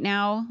shoulder right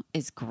now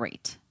is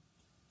great.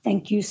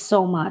 Thank you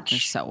so much. You're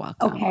so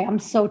welcome. Okay, I'm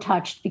so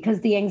touched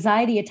because the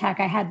anxiety attack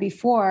I had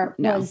before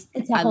was,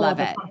 it's a whole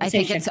other conversation. I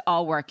think it's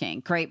all working.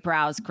 Great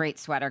brows, great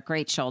sweater,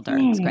 great shoulder.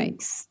 Thanks. It's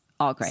great.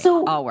 All great.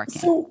 So, all working.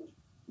 So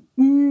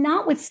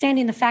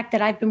notwithstanding the fact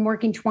that I've been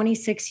working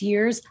 26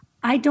 years,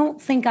 I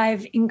don't think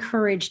I've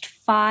encouraged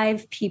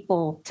 5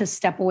 people to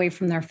step away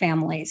from their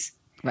families.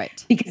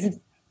 Right. Because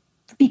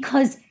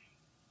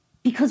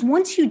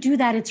once you do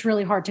that, it's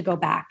really hard to go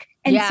back.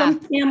 And some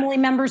family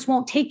members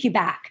won't take you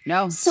back.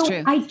 No, it's so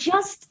true.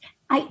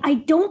 I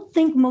don't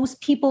think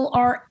most people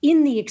are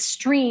in the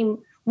extreme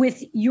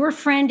with your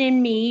friend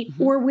and me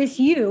or with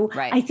you.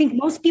 Right. I think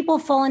most people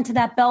fall into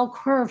that bell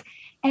curve.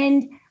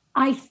 And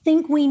I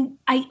think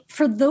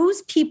for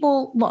those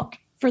people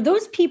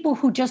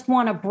who just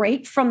want to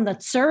break from the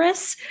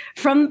tsuris,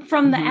 from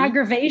the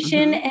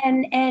aggravation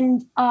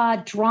and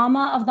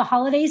drama of the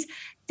holidays,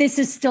 this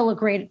is still a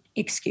great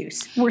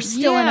excuse. We're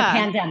still in a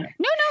pandemic.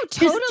 No,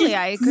 totally. Just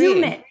I agree.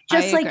 Zoom it.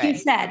 Like you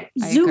said,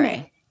 Zoom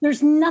it.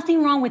 There's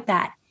nothing wrong with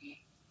that.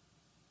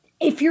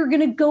 If you're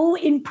going to go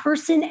in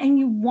person and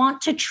you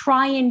want to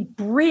try and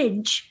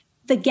bridge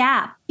the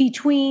gap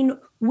between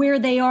where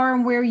they are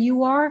and where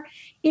you are,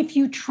 if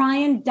you try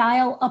and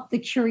dial up the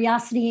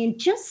curiosity and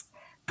just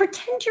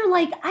pretend you're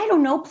like, I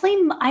don't know,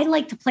 I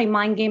like to play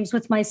mind games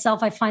with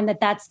myself. I find that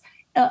that's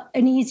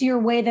an easier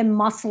way than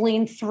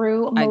muscling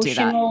through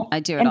emotional I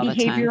do it and all the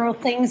time. behavioral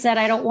things that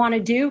I don't want to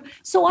do.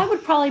 So I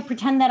would probably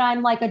pretend that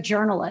I'm like a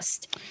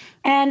journalist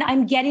and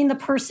I'm getting the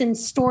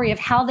person's story of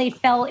how they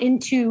fell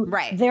into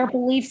their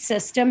belief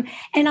system.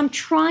 And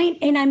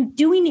I'm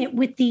doing it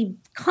with the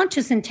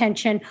conscious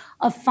intention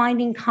of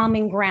finding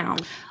common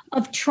ground,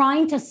 of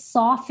trying to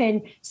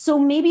soften. So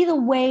maybe the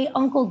way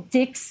Uncle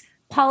Dick's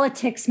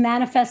politics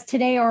manifest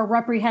today are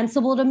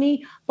reprehensible to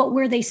me, but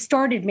where they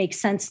started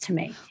makes sense to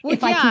me. Well,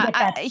 if I can get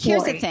that story.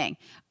 Here's the thing.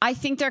 I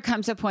think there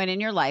comes a point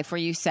in your life where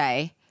you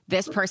say,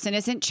 this person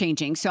isn't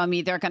changing, so I'm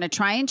either going to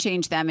try and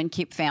change them and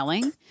keep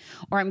failing,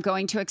 or I'm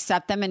going to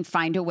accept them and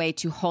find a way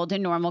to hold a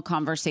normal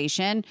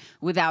conversation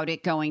without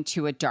it going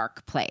to a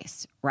dark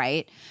place,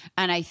 right?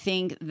 And I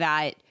think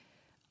that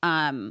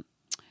I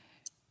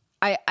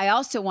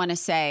also want to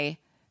say,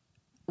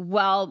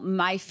 well,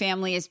 my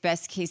family is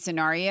best case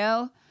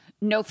scenario.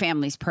 No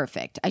family's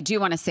perfect. I do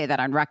want to say that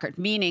on record,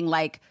 meaning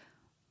like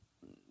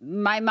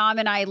my mom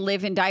and I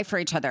live and die for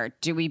each other.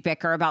 Do we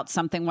bicker about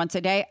something once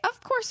a day? Of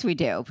course we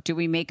do. Do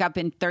we make up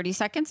in 30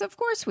 seconds? Of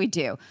course we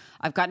do.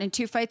 I've gotten in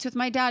 2 fights with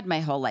my dad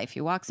my whole life.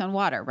 He walks on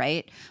water,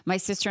 right? My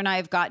sister and I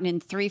have gotten in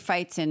 3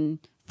 fights in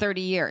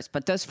 30 years,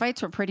 but those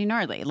fights were pretty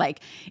gnarly. Like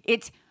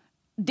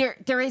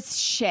there is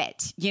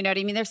shit, you know what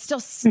I mean? There's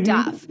still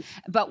stuff.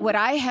 But what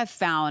I have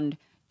found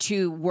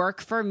to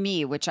work for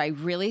me, which I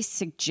really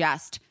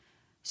suggest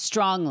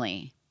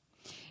strongly,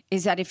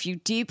 is that if you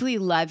deeply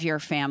love your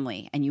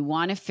family and you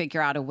want to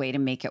figure out a way to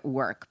make it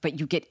work, but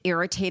you get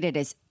irritated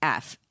as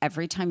F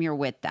every time you're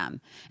with them.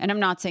 And I'm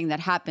not saying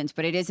that happens,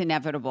 but it is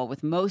inevitable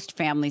with most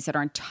families that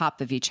are on top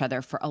of each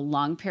other for a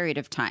long period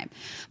of time.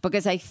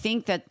 Because I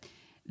think that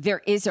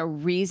there is a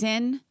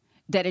reason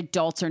that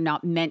adults are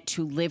not meant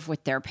to live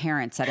with their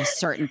parents at a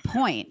certain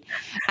point.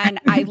 And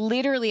I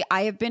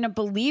have been a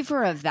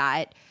believer of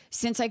that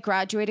since I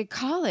graduated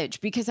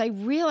college, because I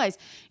realized,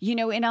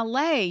 in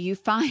LA, you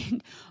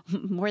find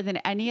more than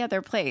any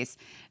other place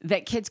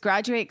that kids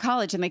graduate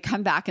college and they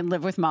come back and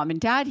live with mom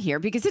and dad here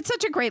because it's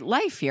such a great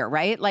life here,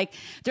 right? Like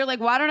they're like,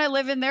 why don't I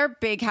live in their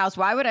big house?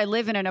 Why would I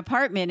live in an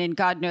apartment in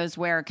God knows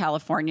where,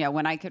 California,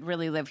 when I could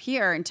really live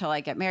here until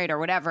I get married or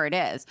whatever it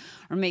is,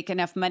 or make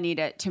enough money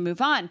to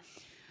move on.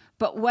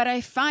 But what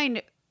I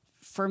find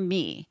for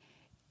me,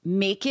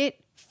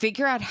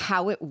 figure out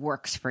how it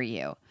works for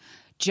you.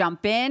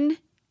 Jump in,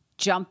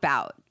 jump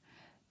out.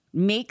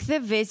 Make the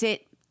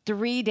visit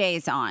 3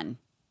 days on,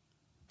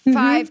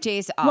 5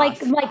 days off.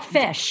 Like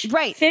fish.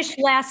 Right. Fish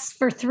lasts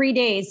for 3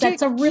 days.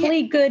 That's a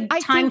really good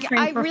time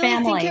frame for family.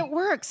 I really think it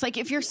works. Like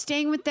if you're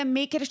staying with them,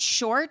 make it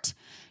short,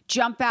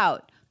 jump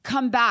out,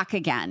 come back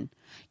again.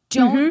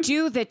 Don't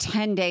do the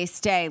 10-day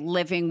stay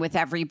living with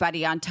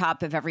everybody on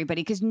top of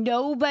everybody, because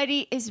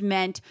nobody is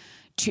meant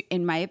to,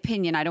 in my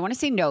opinion, I don't want to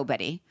say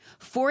nobody,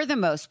 for the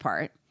most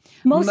part.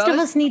 Most of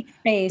us need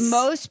space.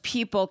 Most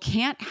people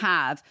can't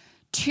have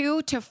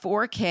 2 to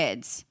 4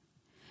 kids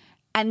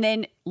and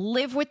then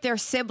live with their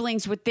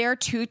siblings with their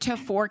 2 to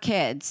 4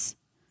 kids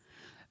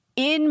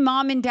in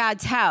mom and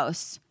dad's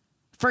house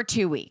for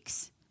 2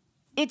 weeks.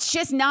 It's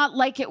just not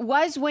like it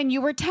was when you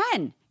were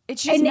 10.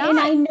 It's just not.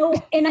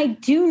 And I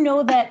do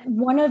know that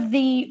one of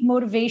the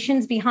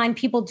motivations behind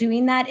people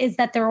doing that is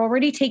that they're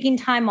already taking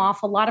time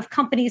off. A lot of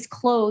companies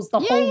close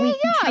the whole week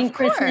between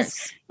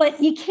Christmas. But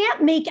you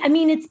can't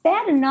it's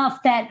bad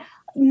enough that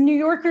New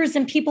Yorkers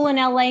and people in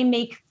LA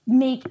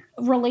make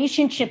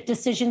relationship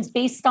decisions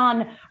based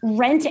on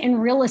rent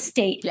and real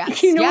estate.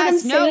 Yes. You know what I'm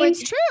saying? No,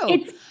 it's true.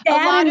 It's a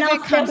lot of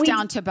it comes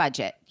down to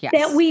budget. Yes.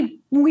 That we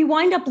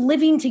wind up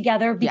living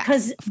together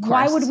because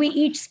why would we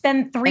each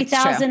spend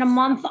 $3,000 a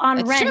month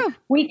on rent? True.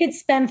 We could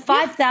spend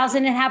 $5,000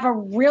 and have a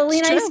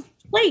really nice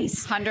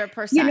place.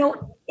 100%. You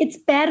know, it's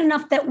bad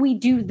enough that we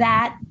do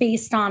that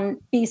based on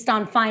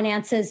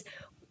finances.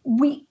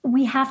 We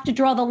have to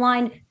draw the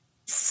line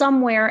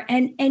somewhere,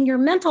 and your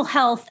mental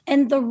health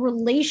and the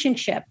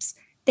relationships,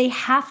 they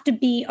have to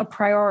be a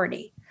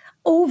priority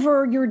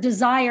over your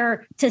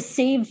desire to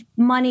save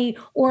money,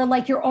 or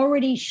like you're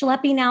already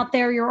schlepping out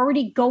there, you're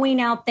already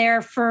going out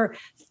there for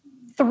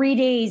 3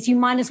 days. You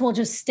might as well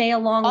just stay a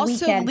long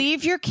weekend. Also,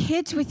 leave your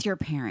kids with your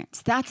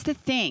parents. That's the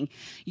thing.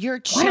 Your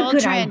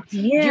children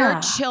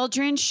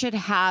should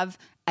have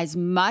as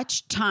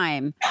much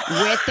time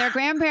with their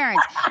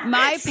grandparents.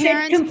 My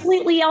parents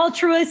completely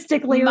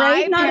altruistically,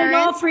 right? Not at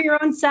all for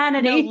your own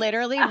sanity. No,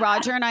 literally,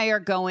 Roger and I are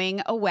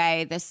going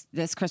away this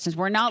Christmas.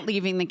 We're not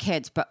leaving the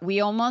kids, but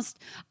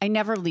I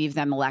never leave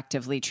them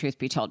electively, truth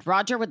be told.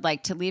 Roger would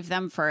like to leave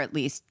them for at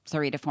least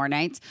 3 to 4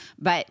 nights,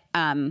 but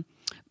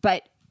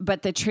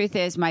the truth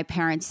is, my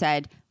parents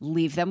said,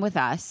 leave them with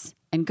us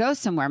and go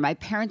somewhere. My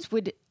parents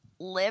would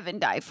live and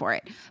die for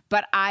it,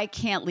 but I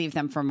can't leave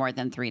them for more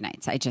than 3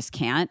 nights. I just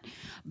can't.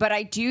 But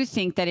I do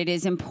think that it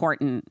is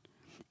important,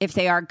 if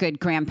they are good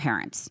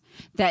grandparents,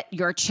 that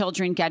your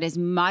children get as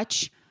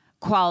much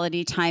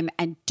quality time,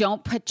 and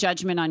don't put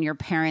judgment on your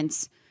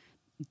parents.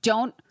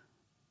 Don't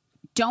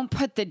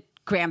put the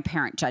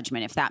grandparent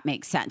judgment, if that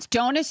makes sense.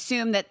 Don't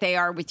assume that they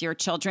are with your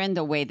children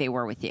the way they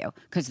were with you,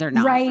 because they're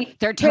not. Right.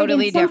 They're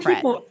totally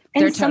different.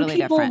 Some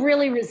people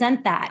really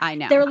resent that. I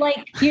know. They're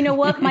like, you know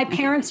what? My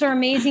parents are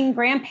amazing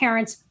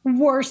grandparents,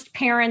 worst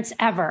parents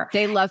ever.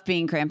 They love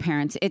being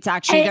grandparents. It's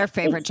actually their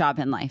favorite job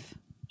in life.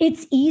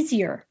 It's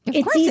easier. Of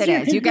course it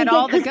is. You get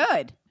all the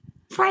good.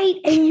 Right.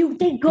 And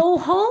they go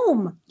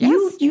home.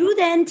 Yes. You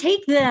then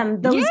take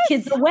those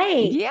kids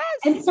away. Yes.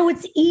 And so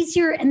it's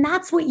easier. And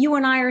that's what you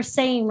and I are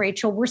saying,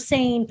 Rachel. We're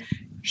saying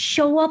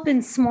show up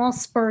in small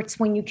spurts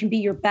when you can be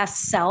your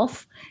best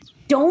self.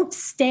 Don't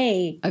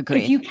stay.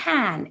 Agreed.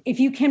 If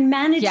you can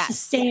manage to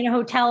stay in a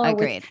hotel or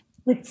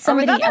with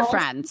somebody other else.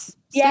 Friends.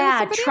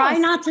 Yeah, try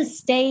not to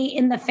stay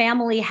in the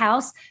family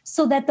house,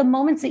 so that the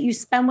moments that you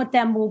spend with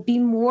them will be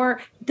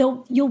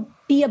you'll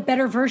be a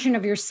better version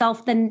of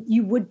yourself than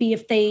you would be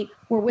if they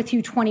were with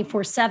you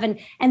 24/7.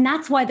 And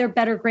that's why they're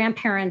better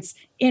grandparents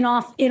in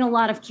a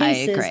lot of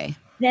cases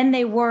than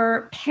they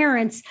were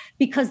parents,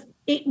 because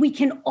we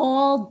can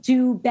all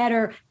do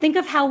better. Think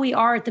of how we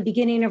are at the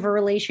beginning of a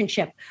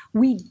relationship.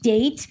 We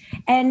date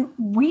and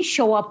we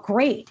show up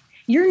great.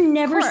 You're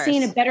never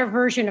seeing a better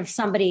version of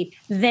somebody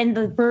than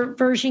the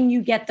version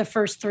you get the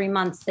first 3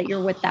 months that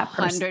you're with that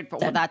person.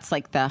 Well, that's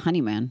like the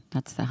honeymoon.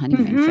 That's the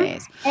honeymoon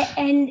phase.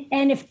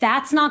 And if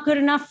that's not good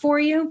enough for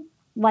you,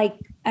 like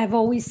I've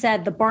always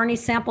said, the Barney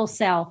sample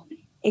sale,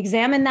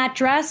 examine that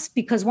dress,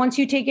 because once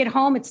you take it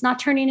home, it's not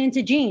turning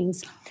into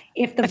jeans.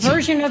 If the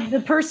version of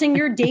the person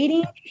you're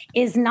dating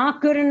is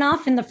not good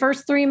enough in the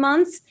first 3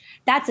 months,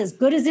 that's as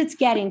good as it's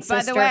getting, sister.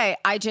 By the way,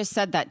 I just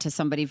said that to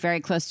somebody very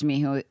close to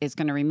me who is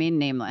going to remain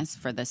nameless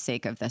for the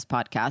sake of this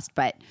podcast.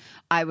 But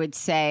I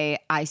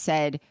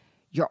said,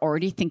 you're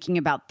already thinking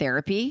about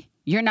therapy.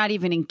 You're not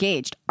even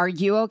engaged. Are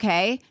you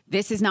okay?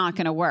 This is not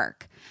going to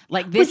work.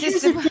 Like this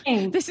is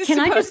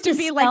supposed to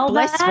be like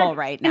blissful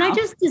right now.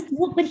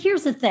 But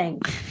here's the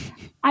thing.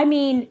 I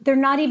mean, they're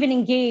not even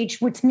engaged,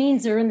 which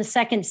means they're in the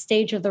second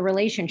stage of the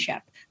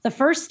relationship. The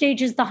first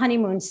stage is the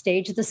honeymoon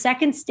stage. The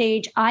second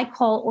stage I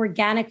call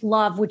organic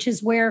love, which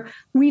is where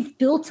we've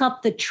built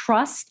up the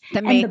trust.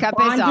 The makeup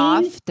is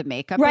off. The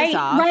makeup is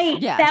off. Right.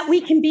 Yes. That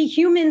we can be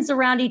humans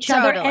around each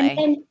other.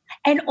 Totally.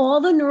 And all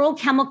the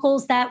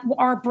neurochemicals that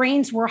our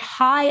brains were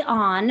high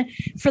on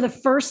for the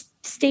first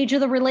stage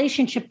of the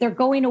relationship, they're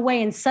going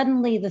away. And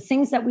suddenly the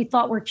things that we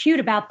thought were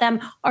cute about them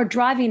are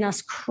driving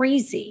us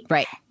crazy.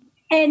 Right.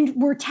 And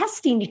we're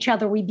testing each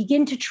other. We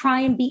begin to try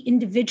and be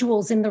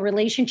individuals in the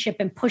relationship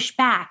and push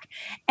back.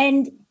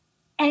 And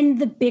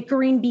the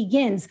bickering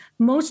begins.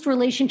 Most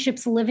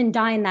relationships live and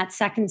die in that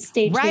second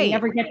stage. Right. They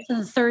never get to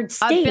the third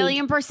stage.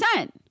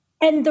 1,000,000,000%.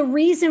 And the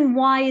reason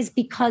why is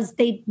because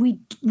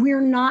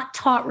we're not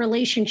taught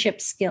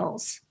relationship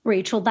skills,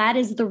 Rachel. That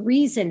is the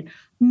reason.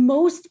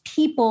 Most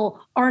people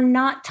are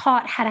not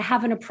taught how to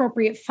have an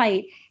appropriate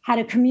fight, how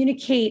to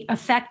communicate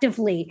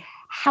effectively,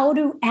 how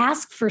to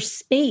ask for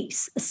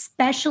space,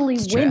 especially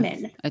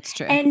women. It's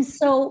true. And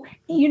so,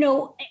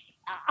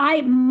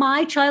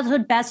 my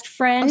childhood best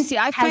friend.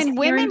 I find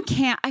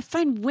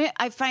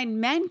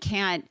men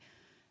can't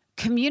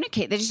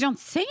communicate. They just don't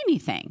say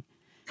anything.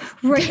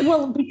 Right.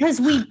 Well,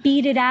 because we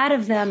beat it out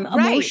of them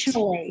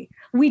emotionally.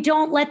 Right. We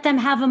don't let them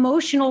have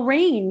emotional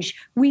range.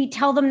 We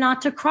tell them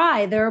not to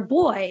cry. They're a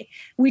boy.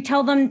 We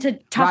tell them to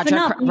toughen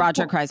up.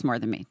 Roger cries more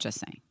than me, just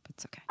saying.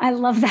 It's okay. I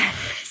love that.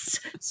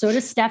 So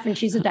does Steph, and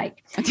she's a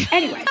dyke.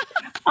 Anyway,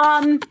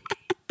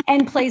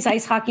 and plays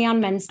ice hockey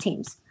on men's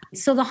teams.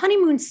 So the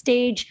honeymoon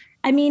stage,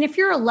 I mean, if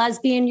you're a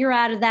lesbian, you're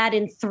out of that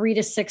in 3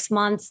 to 6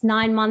 months,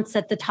 9 months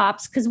at the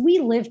tops, because we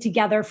live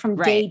together from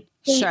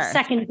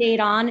second date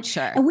on,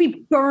 and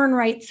we burn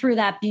right through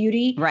that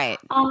beauty. Right.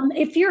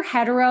 If you're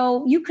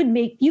hetero, you could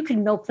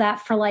milk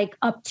that for like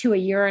up to a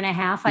year and a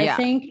half, I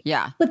think.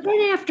 Yeah. But then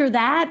after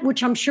that,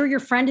 which I'm sure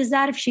your friend is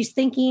at, if she's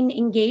thinking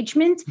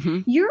engagement,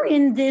 you're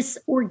in this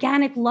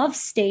organic love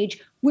stage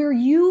where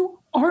you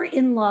are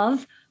in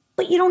love,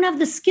 but you don't have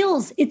the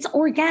skills. It's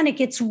organic.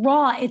 It's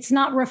raw. It's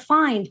not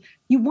refined.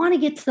 You want to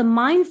get to the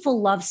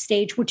mindful love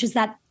stage, which is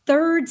that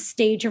third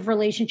stage of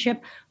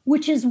relationship,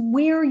 which is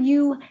where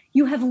you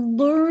have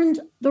learned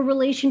the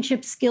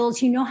relationship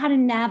skills. You know how to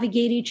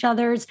navigate each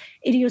other's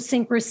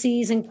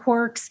idiosyncrasies and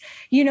quirks.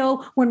 You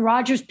know, when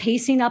Roger's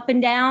pacing up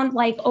and down,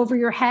 like over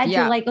your head,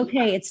 you're like,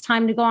 okay, it's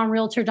time to go on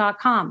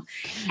realtor.com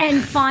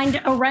and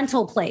find a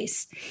rental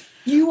place.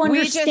 You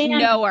understand. We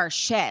just know our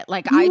shit.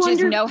 Like, I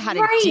just know how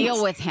to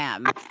deal with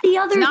him. That's the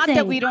other thing. It's not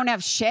that we don't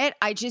have shit.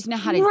 I just know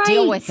how to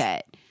deal with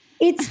it.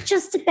 It's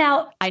just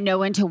about. I know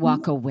when to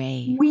walk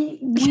away.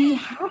 We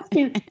have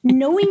to,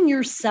 knowing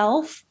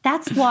yourself.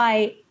 That's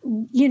why,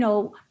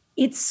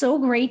 it's so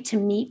great to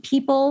meet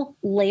people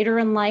later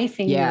in life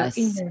in your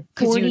 40s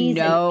because you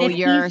know and 50s.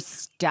 Your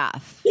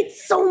stuff.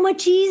 It's so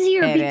much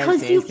easier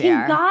because you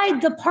can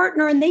guide the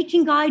partner and they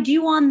can guide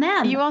you on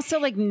them. You also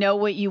know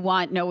what you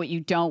want, know what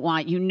you don't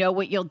want. You know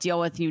what you'll deal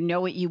with. You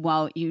know what you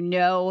won't. You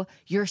know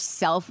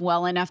yourself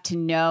well enough to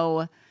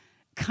know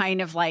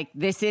kind of like,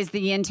 this is the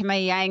yin to my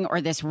yang,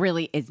 or this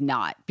really is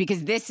not,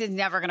 because this is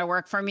never going to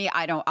work for me.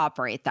 I don't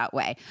operate that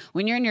way.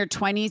 When you're in your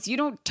 20s, you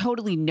don't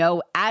totally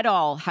know at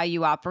all how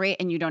you operate,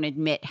 and you don't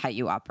admit how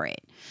you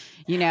operate,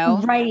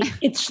 Right.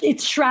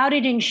 It's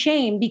shrouded in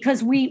shame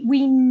because we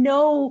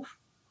know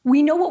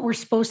what we're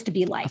supposed to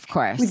be like. Of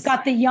course. We've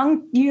got the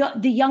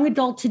young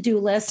adult to-do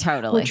list.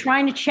 Totally. We're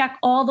trying to check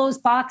all those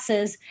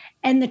boxes.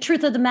 And the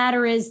truth of the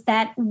matter is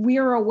that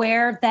we're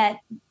aware that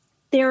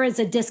there is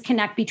a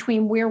disconnect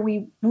between where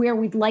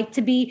we'd like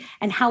to be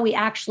and how we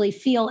actually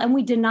feel. And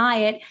we deny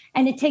it.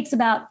 And it takes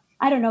about,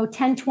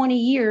 10, 20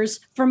 years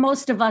for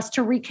most of us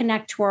to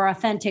reconnect to our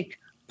authentic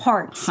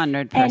parts.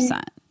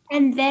 100%.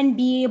 And then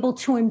be able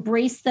to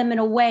embrace them in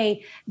a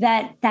way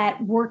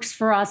that works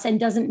for us and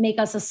doesn't make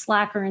us a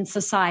slacker in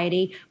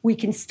society. We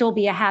can still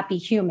be a happy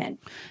human.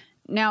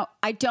 Now,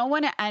 I don't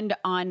want to end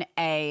on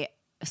a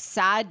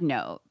sad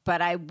note,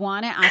 but I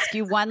want to ask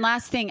you one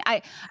last thing.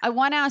 I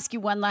want to ask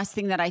you one last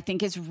thing that I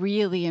think is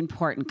really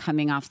important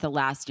coming off the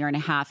last year and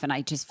a half. And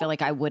I just feel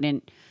like I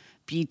wouldn't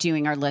be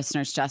doing our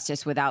listeners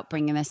justice without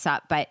bringing this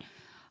up. But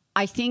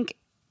I think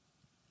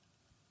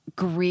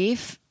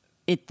grief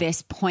at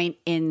this point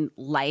in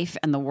life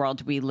and the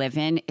world we live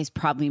in is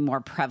probably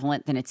more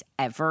prevalent than it's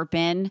ever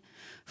been,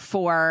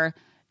 for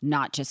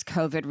not just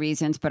COVID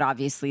reasons, but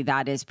obviously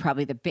that is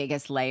probably the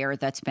biggest layer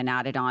that's been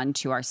added on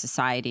to our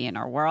society and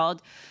our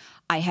world.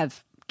 I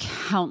have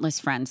countless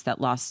friends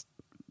that lost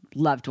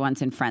loved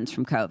ones and friends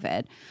from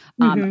COVID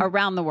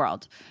around the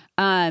world.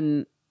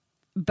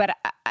 But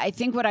I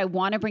think what I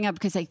want to bring up,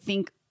 because I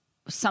think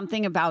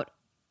something about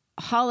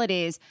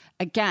holidays,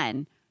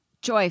 again,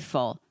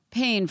 joyful,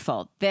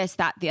 painful, this,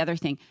 that, the other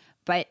thing.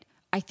 But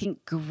I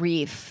think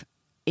grief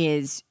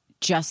is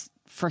just,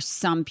 for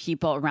some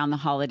people around the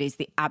holidays,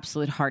 the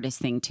absolute hardest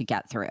thing to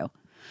get through.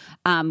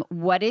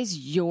 What is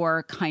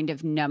your kind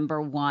of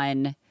number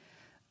one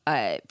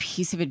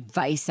piece of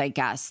advice, I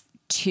guess,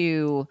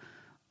 to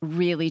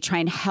really try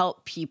and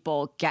help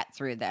people get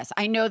through this?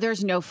 I know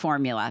there's no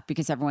formula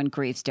because everyone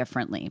grieves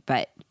differently,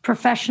 but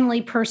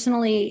professionally,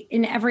 personally,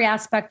 in every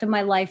aspect of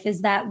my life,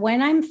 is that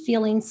when I'm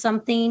feeling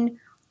something,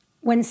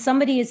 when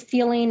somebody is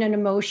feeling an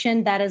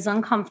emotion that is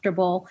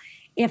uncomfortable,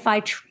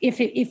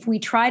 if we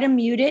try to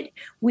mute it,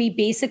 we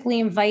basically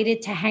invite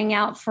it to hang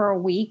out for a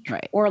week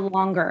or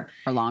longer.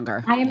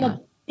 I am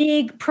a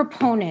big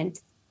proponent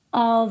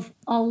of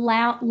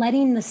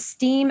letting the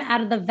steam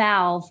out of the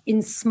valve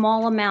in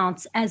small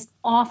amounts as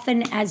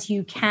often as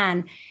you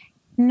can.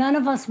 None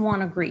of us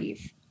want to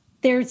grieve.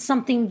 There's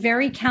something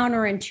very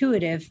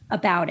counterintuitive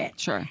about it.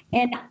 Sure.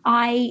 And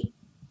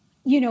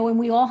and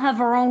we all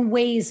have our own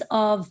ways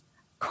of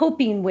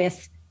coping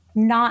with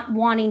not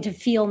wanting to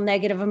feel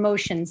negative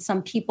emotions.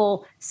 Some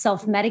people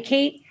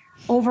self-medicate,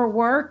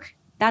 overwork.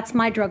 That's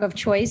my drug of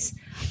choice.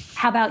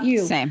 How about you?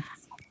 Same.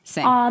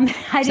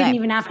 I didn't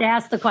even have to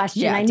ask the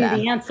question. I knew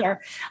the answer.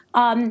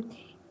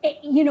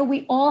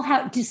 We all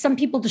have, some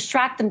people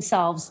distract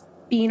themselves,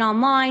 being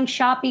online,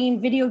 shopping,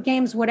 video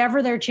games,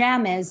 whatever their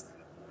jam is,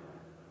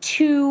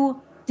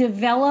 to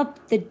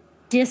develop the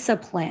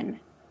discipline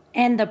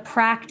and the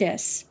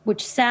practice,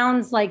 which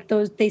sounds like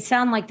they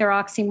sound like they're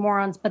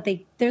oxymorons, but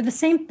they're the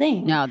same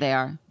thing. No, they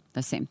are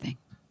the same thing.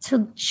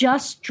 To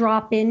just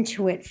drop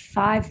into it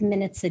 5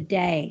 minutes a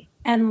day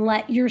and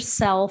let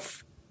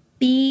yourself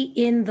be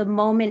in the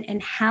moment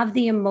and have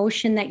the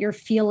emotion that you're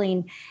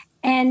feeling.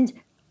 And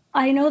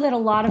I know that a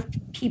lot of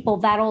people,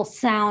 that'll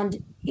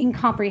sound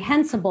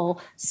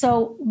incomprehensible.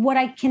 So what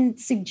I can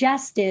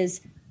suggest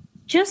is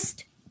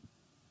just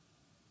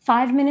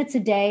 5 minutes a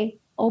day,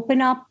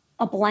 open up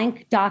a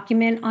blank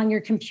document on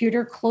your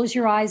computer, close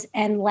your eyes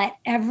and let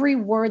every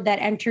word that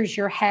enters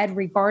your head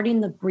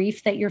regarding the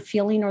grief that you're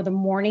feeling or the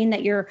mourning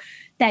that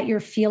you're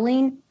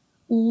feeling,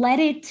 let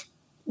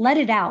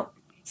it out.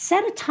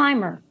 Set a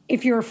timer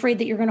if you're afraid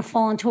that you're going to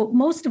fall into it.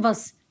 Most of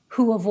us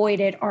who avoid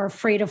it are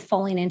afraid of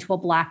falling into a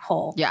black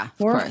hole. Yeah,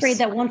 we're afraid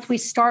that once we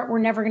start, we're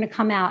never going to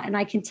come out. And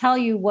I can tell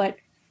you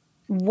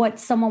what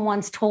someone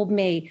once told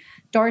me,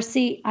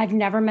 Darcy, I've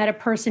never met a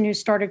person who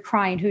started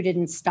crying who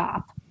didn't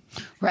stop.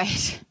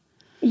 Right.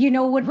 You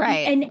know what?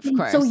 Right. And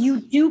so you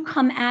do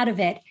come out of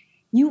it.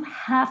 You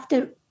have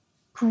to,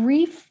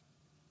 grief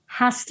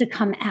has to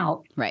come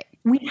out. Right.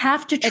 We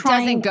have to try.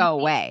 It doesn't go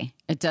away.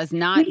 It does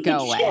not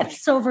go away. It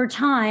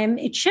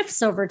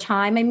shifts over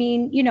time. I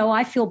mean, you know,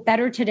 I feel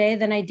better today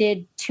than I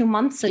did 2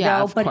 months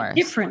ago, but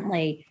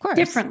differently.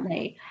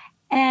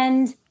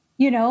 And,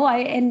 you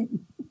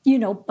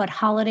know, but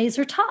holidays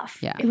are tough.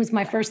 Yeah. It was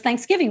my first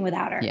Thanksgiving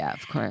without her. Yeah,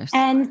 of course.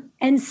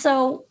 And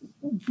so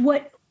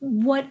what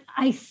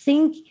I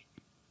think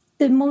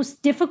the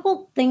most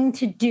difficult thing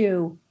to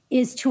do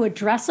is to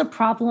address a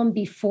problem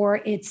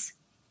before it's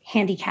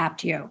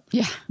handicapped you.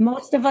 Yeah.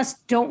 Most of us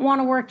don't want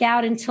to work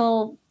out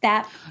until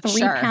that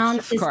 3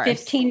 pounds is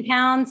 15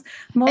 pounds.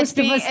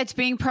 It's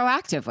being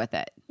proactive with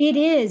it. It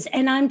is.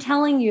 And I'm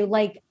telling you,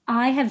 like,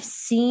 I have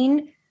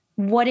seen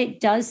what it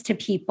does to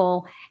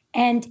people,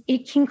 and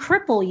it can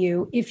cripple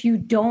you if you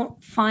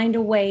don't find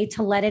a way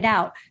to let it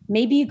out.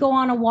 Maybe you go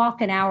on a walk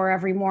an hour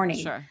every morning.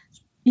 Sure.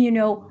 You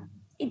know,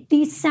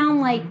 these sound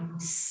like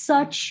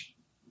such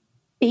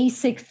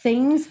basic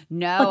things.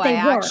 No, but they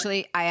work.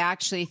 I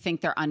actually think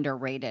they're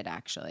underrated,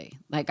 actually.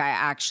 Like, I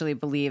actually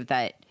believe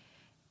that,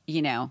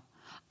 you know,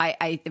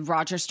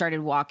 Roger started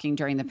walking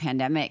during the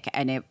pandemic,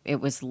 and it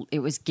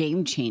was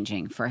game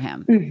changing for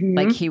him. Mm-hmm.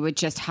 Like, he would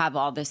just have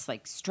all this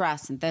like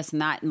stress and this and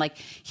that. And like,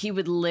 he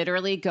would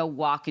literally go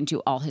walk and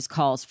do all his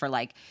calls for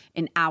like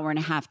an hour and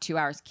a half, 2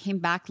 hours, came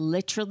back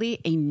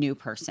literally a new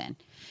person.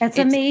 That's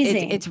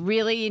amazing. It's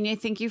really, and you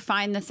think you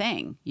find the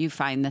thing,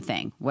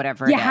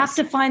 whatever it is. You have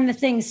to find the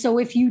thing. So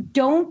if you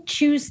don't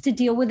choose to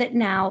deal with it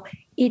now,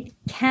 it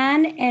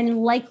can and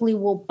likely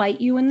will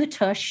bite you in the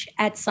tush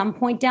at some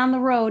point down the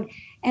road.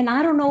 And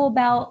I don't know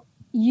about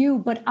you,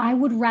 but I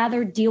would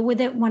rather deal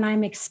with it when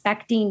I'm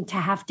expecting to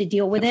have to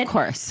deal with it. Of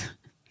course.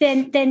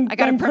 Then I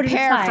got to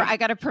prepare I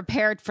got to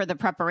prepare for the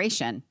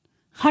prepreparation.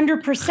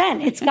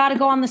 100%. It's got to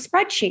go on the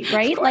spreadsheet,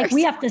 right? Like,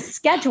 we have to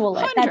schedule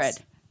it.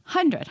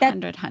 100.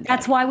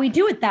 That's why we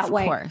do it that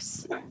way. Of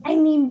course. I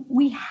mean,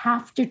 we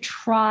have to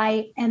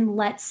try and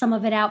let some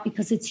of it out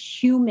because it's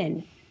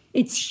human.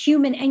 It's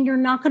human, and you're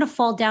not going to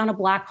fall down a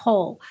black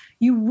hole.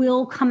 You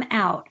will come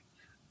out,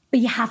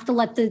 but you have to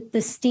let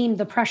the steam,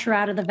 the pressure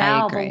out of the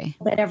valve a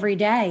little bit every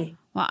day.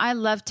 Well, I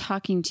love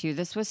talking to you.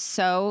 This was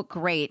so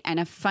great. And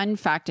a fun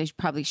fact I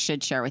probably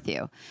should share with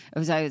you. I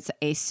was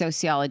a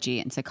sociology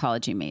and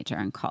psychology major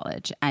in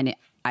college, and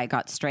I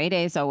got straight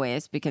A's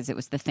always because it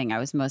was the thing I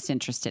was most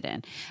interested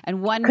in.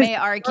 And one may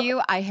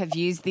argue I have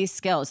used these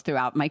skills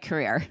throughout my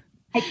career.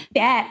 I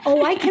bet.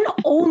 Oh, I can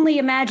only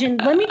imagine.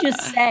 Let me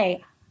just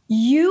say,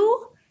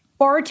 you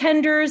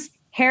bartenders,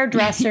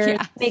 hairdressers,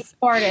 makeup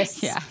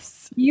artists.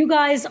 Yes. You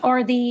guys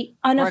are the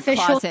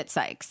unofficial. We're closet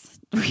psychs.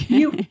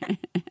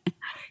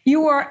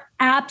 You are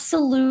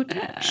absolute.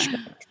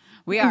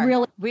 We are.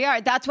 Really. We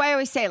are. That's why I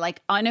always say,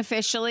 like,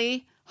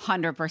 unofficially,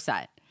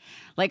 100%.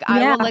 Like,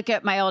 I will look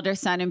at my older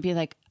son and be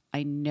like,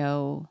 I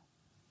know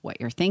what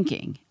you're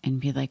thinking. And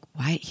be like,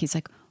 why? He's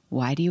like,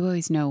 why do you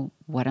always know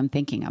what I'm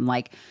thinking? I'm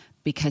like,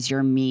 because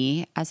you're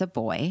me as a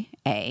boy,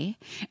 A,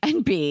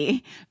 and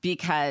B,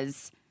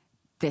 because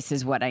this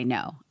is what I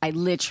know. I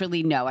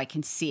literally know. I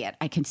can see it.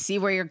 I can see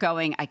where you're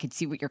going. I can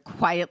see what you're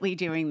quietly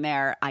doing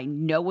there. I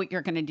know what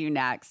you're going to do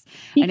next.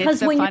 Because and it's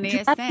the when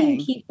funniest you're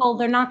thing. People,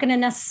 they're not going to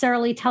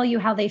necessarily tell you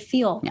how they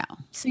feel. No.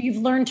 So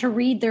you've learned to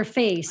read their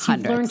face.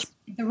 You've learned to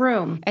read the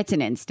room. It's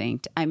an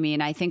instinct. I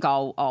mean, I think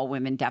all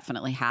women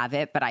definitely have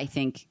it, but I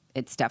think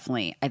it's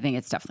definitely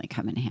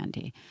come in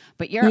handy.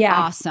 But you're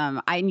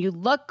awesome. And you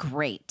look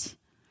great.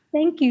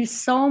 Thank you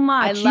so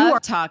much. I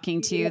love talking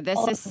to you.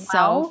 This is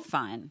so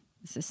fun.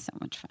 This is so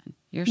much fun.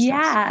 You're so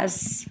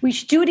Yes. We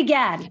should do it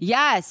again.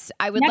 Yes,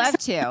 I would love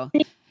to.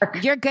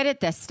 You're good at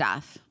this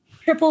stuff.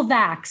 Triple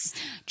vaxxed.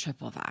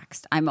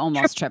 I'm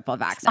almost triple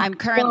vaxxed. I'm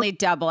currently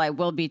double. I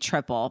will be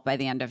triple by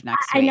the end of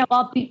next week. I know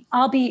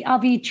I'll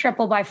be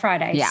triple by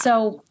Friday. Yeah.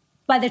 So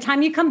by the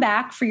time you come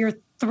back for your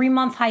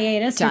 3-month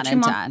hiatus,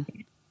 done.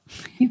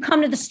 You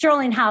come to the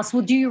Sterling House.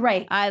 We'll do you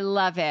right. I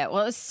love it.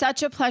 Well, it was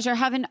such a pleasure.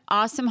 Have an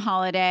awesome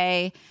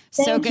holiday.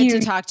 So good to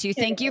talk to you.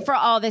 Thank you for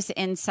all this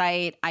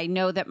insight. I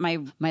know that my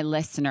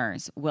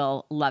listeners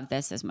will love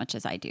this as much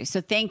as I do.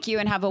 So thank you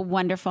and have a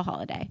wonderful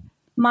holiday.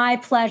 My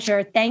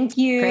pleasure. Thank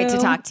you. Great to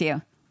talk to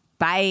you.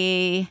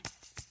 Bye.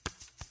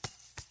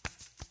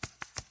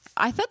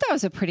 I thought that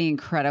was a pretty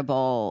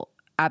incredible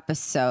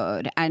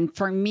episode. And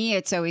for me,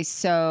 it's always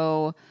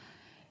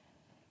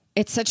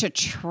it's such a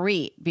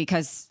treat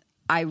because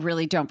I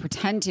really don't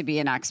pretend to be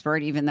an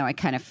expert, even though I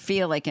kind of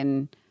feel like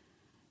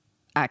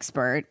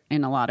expert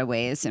in a lot of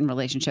ways in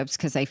relationships,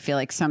 because I feel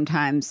like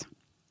sometimes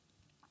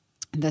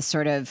the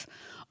sort of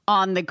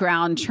on the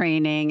ground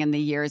training and the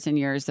years and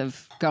years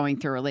of going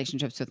through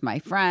relationships with my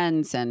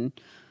friends and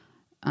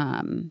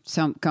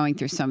so going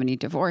through so many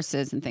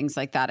divorces and things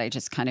like that, I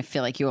just kind of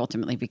feel like you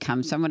ultimately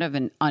become somewhat of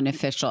an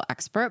unofficial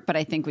expert. But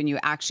I think when you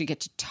actually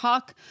get to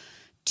talk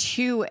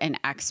to an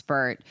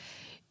expert,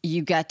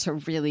 you get to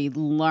really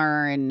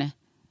learn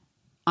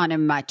on a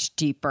much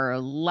deeper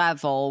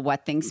level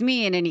what things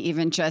mean. And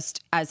even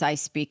just as I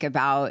speak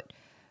about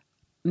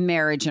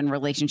marriage and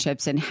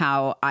relationships and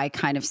how I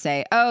kind of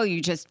say, oh, you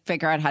just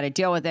figure out how to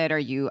deal with it, or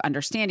you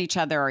understand each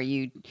other, or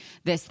you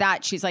this,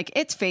 that. She's like,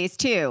 it's phase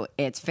 2,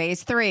 it's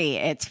phase 3,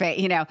 it's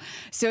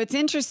so it's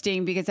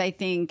interesting because I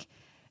think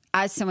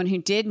as someone who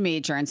did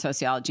major in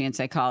sociology and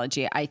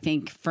psychology, I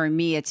think for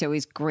me, it's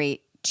always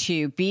great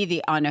to be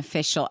the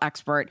unofficial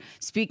expert,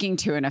 speaking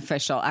to an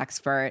official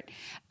expert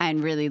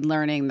and really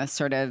learning the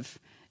sort of,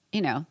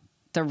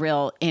 the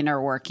real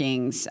inner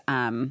workings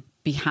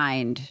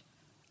behind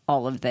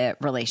all of the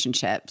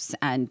relationships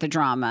and the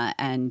drama.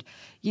 And,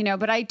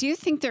 but I do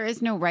think there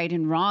is no right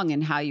and wrong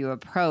in how you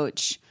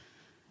approach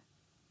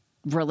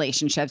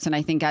relationships. And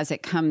I think as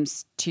it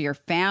comes to your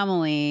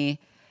family,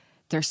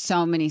 there's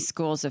so many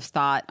schools of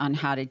thought on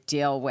how to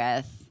deal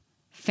with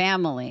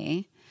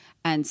family.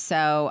 And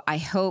so I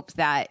hope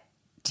that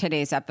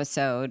today's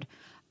episode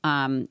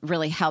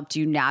really helped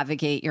you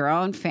navigate your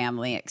own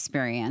family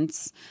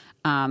experience,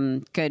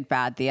 good,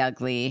 bad, the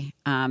ugly,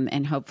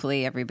 and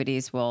hopefully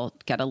everybody's will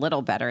get a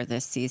little better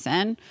this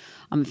season,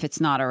 if it's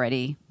not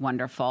already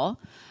wonderful.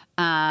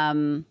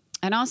 And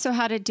also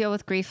how to deal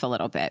with grief a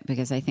little bit,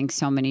 because I think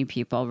so many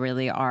people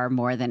really are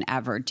more than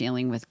ever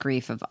dealing with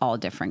grief of all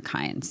different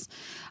kinds,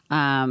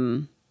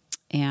 and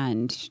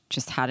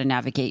just how to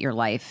navigate your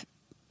life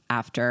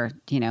after,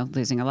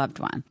 losing a loved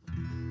one.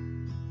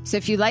 So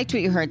if you liked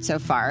what you heard so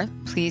far,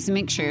 please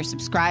make sure you're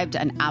subscribed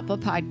on Apple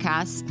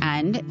Podcasts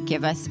and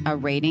give us a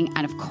rating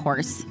and, of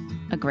course,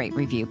 a great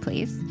review,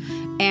 please.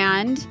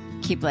 And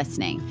keep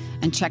listening.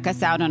 And check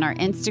us out on our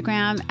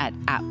Instagram at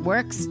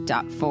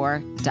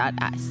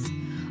 @works.for.us.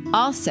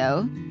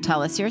 Also,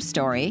 tell us your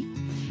story.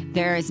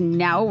 There is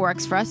now a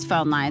Works For Us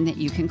phone line that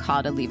you can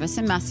call to leave us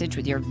a message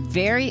with your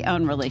very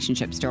own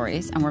relationship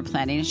stories, and we're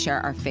planning to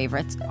share our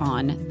favorites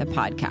on the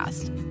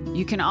podcast.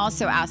 You can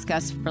also ask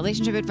us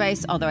relationship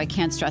advice, although I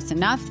can't stress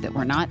enough that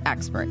we're not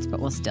experts, but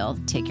we'll still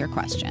take your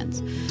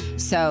questions.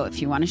 So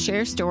if you want to share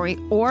your story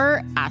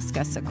or ask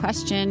us a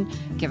question,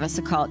 give us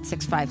a call at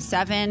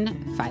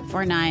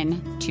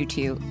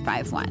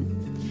 657-549-2251.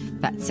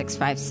 That's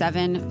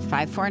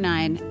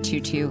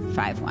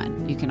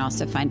 657-549-2251. You can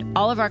also find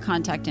all of our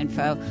contact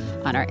info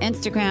on our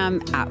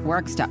Instagram at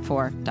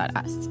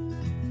works.for.us.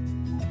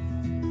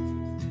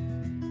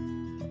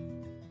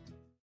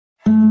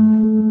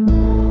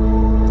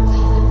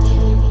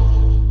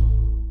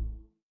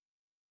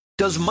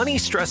 Does money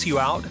stress you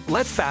out?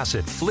 Let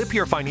Facet flip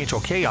your financial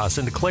chaos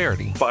into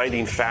clarity.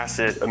 Finding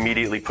Facet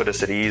immediately put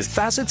us at ease.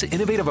 Facet's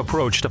innovative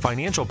approach to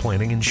financial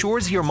planning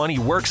ensures your money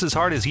works as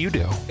hard as you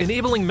do,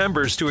 enabling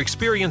members to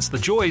experience the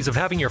joys of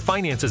having your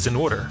finances in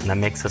order. And that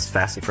makes us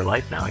Facet for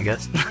life now, I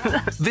guess.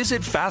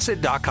 Visit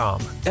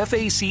Facet.com,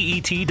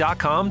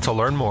 FACET.com to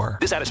learn more.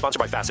 This ad is sponsored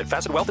by Facet.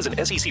 Facet Wealth is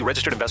an SEC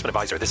registered investment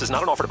advisor. This is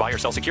not an offer to buy or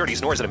sell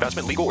securities, nor is it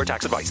investment, legal, or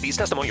tax advice. These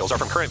testimonials are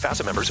from current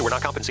Facet members who are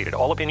not compensated.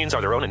 All opinions are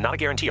their own and not a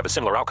guarantee of a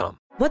similar outcome.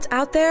 What's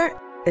out there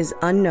is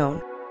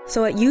unknown.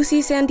 So at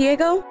UC San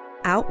Diego,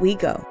 out we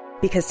go.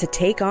 Because to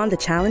take on the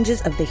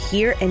challenges of the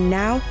here and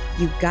now,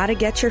 you gotta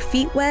get your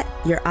feet wet,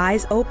 your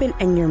eyes open,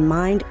 and your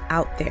mind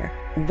out there.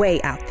 Way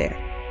out there.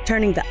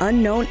 Turning the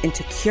unknown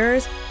into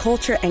cures,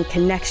 culture, and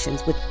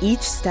connections with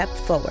each step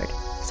forward.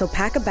 So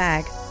pack a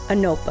bag, a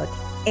notebook,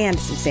 and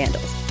some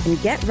sandals.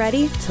 And get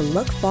ready to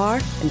look far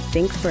and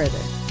think further.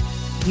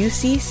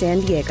 UC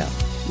San Diego.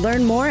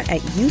 Learn more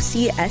at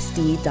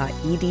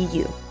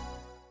ucsd.edu.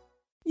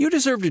 You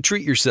deserve to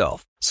treat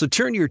yourself, so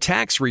turn your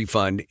tax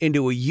refund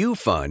into a U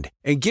fund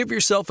and give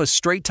yourself a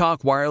Straight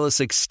Talk Wireless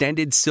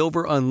Extended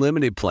Silver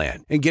Unlimited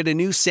plan and get a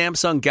new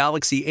Samsung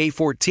Galaxy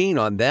A14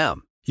 on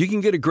them. You can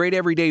get a great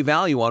everyday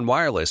value on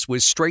wireless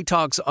with Straight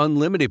Talk's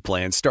Unlimited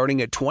plan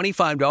starting at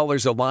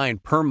 $25 a line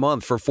per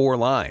month for 4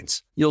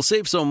 lines. You'll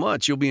save so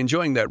much you'll be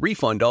enjoying that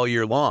refund all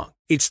year long.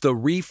 It's the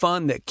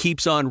refund that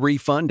keeps on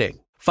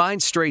refunding.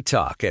 Find Straight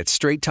Talk at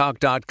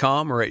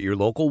straighttalk.com or at your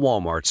local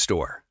Walmart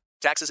store.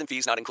 Taxes and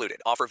fees not included.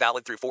 Offer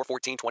valid through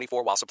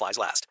 4/14/24 while supplies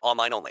last.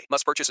 Online only.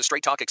 Must purchase a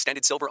Straight Talk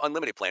Extended Silver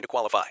Unlimited plan to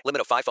qualify. Limit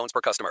of 5 phones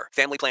per customer.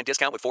 Family plan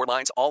discount with 4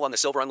 lines, all on the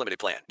Silver Unlimited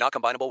plan. Not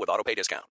combinable with autopay discount.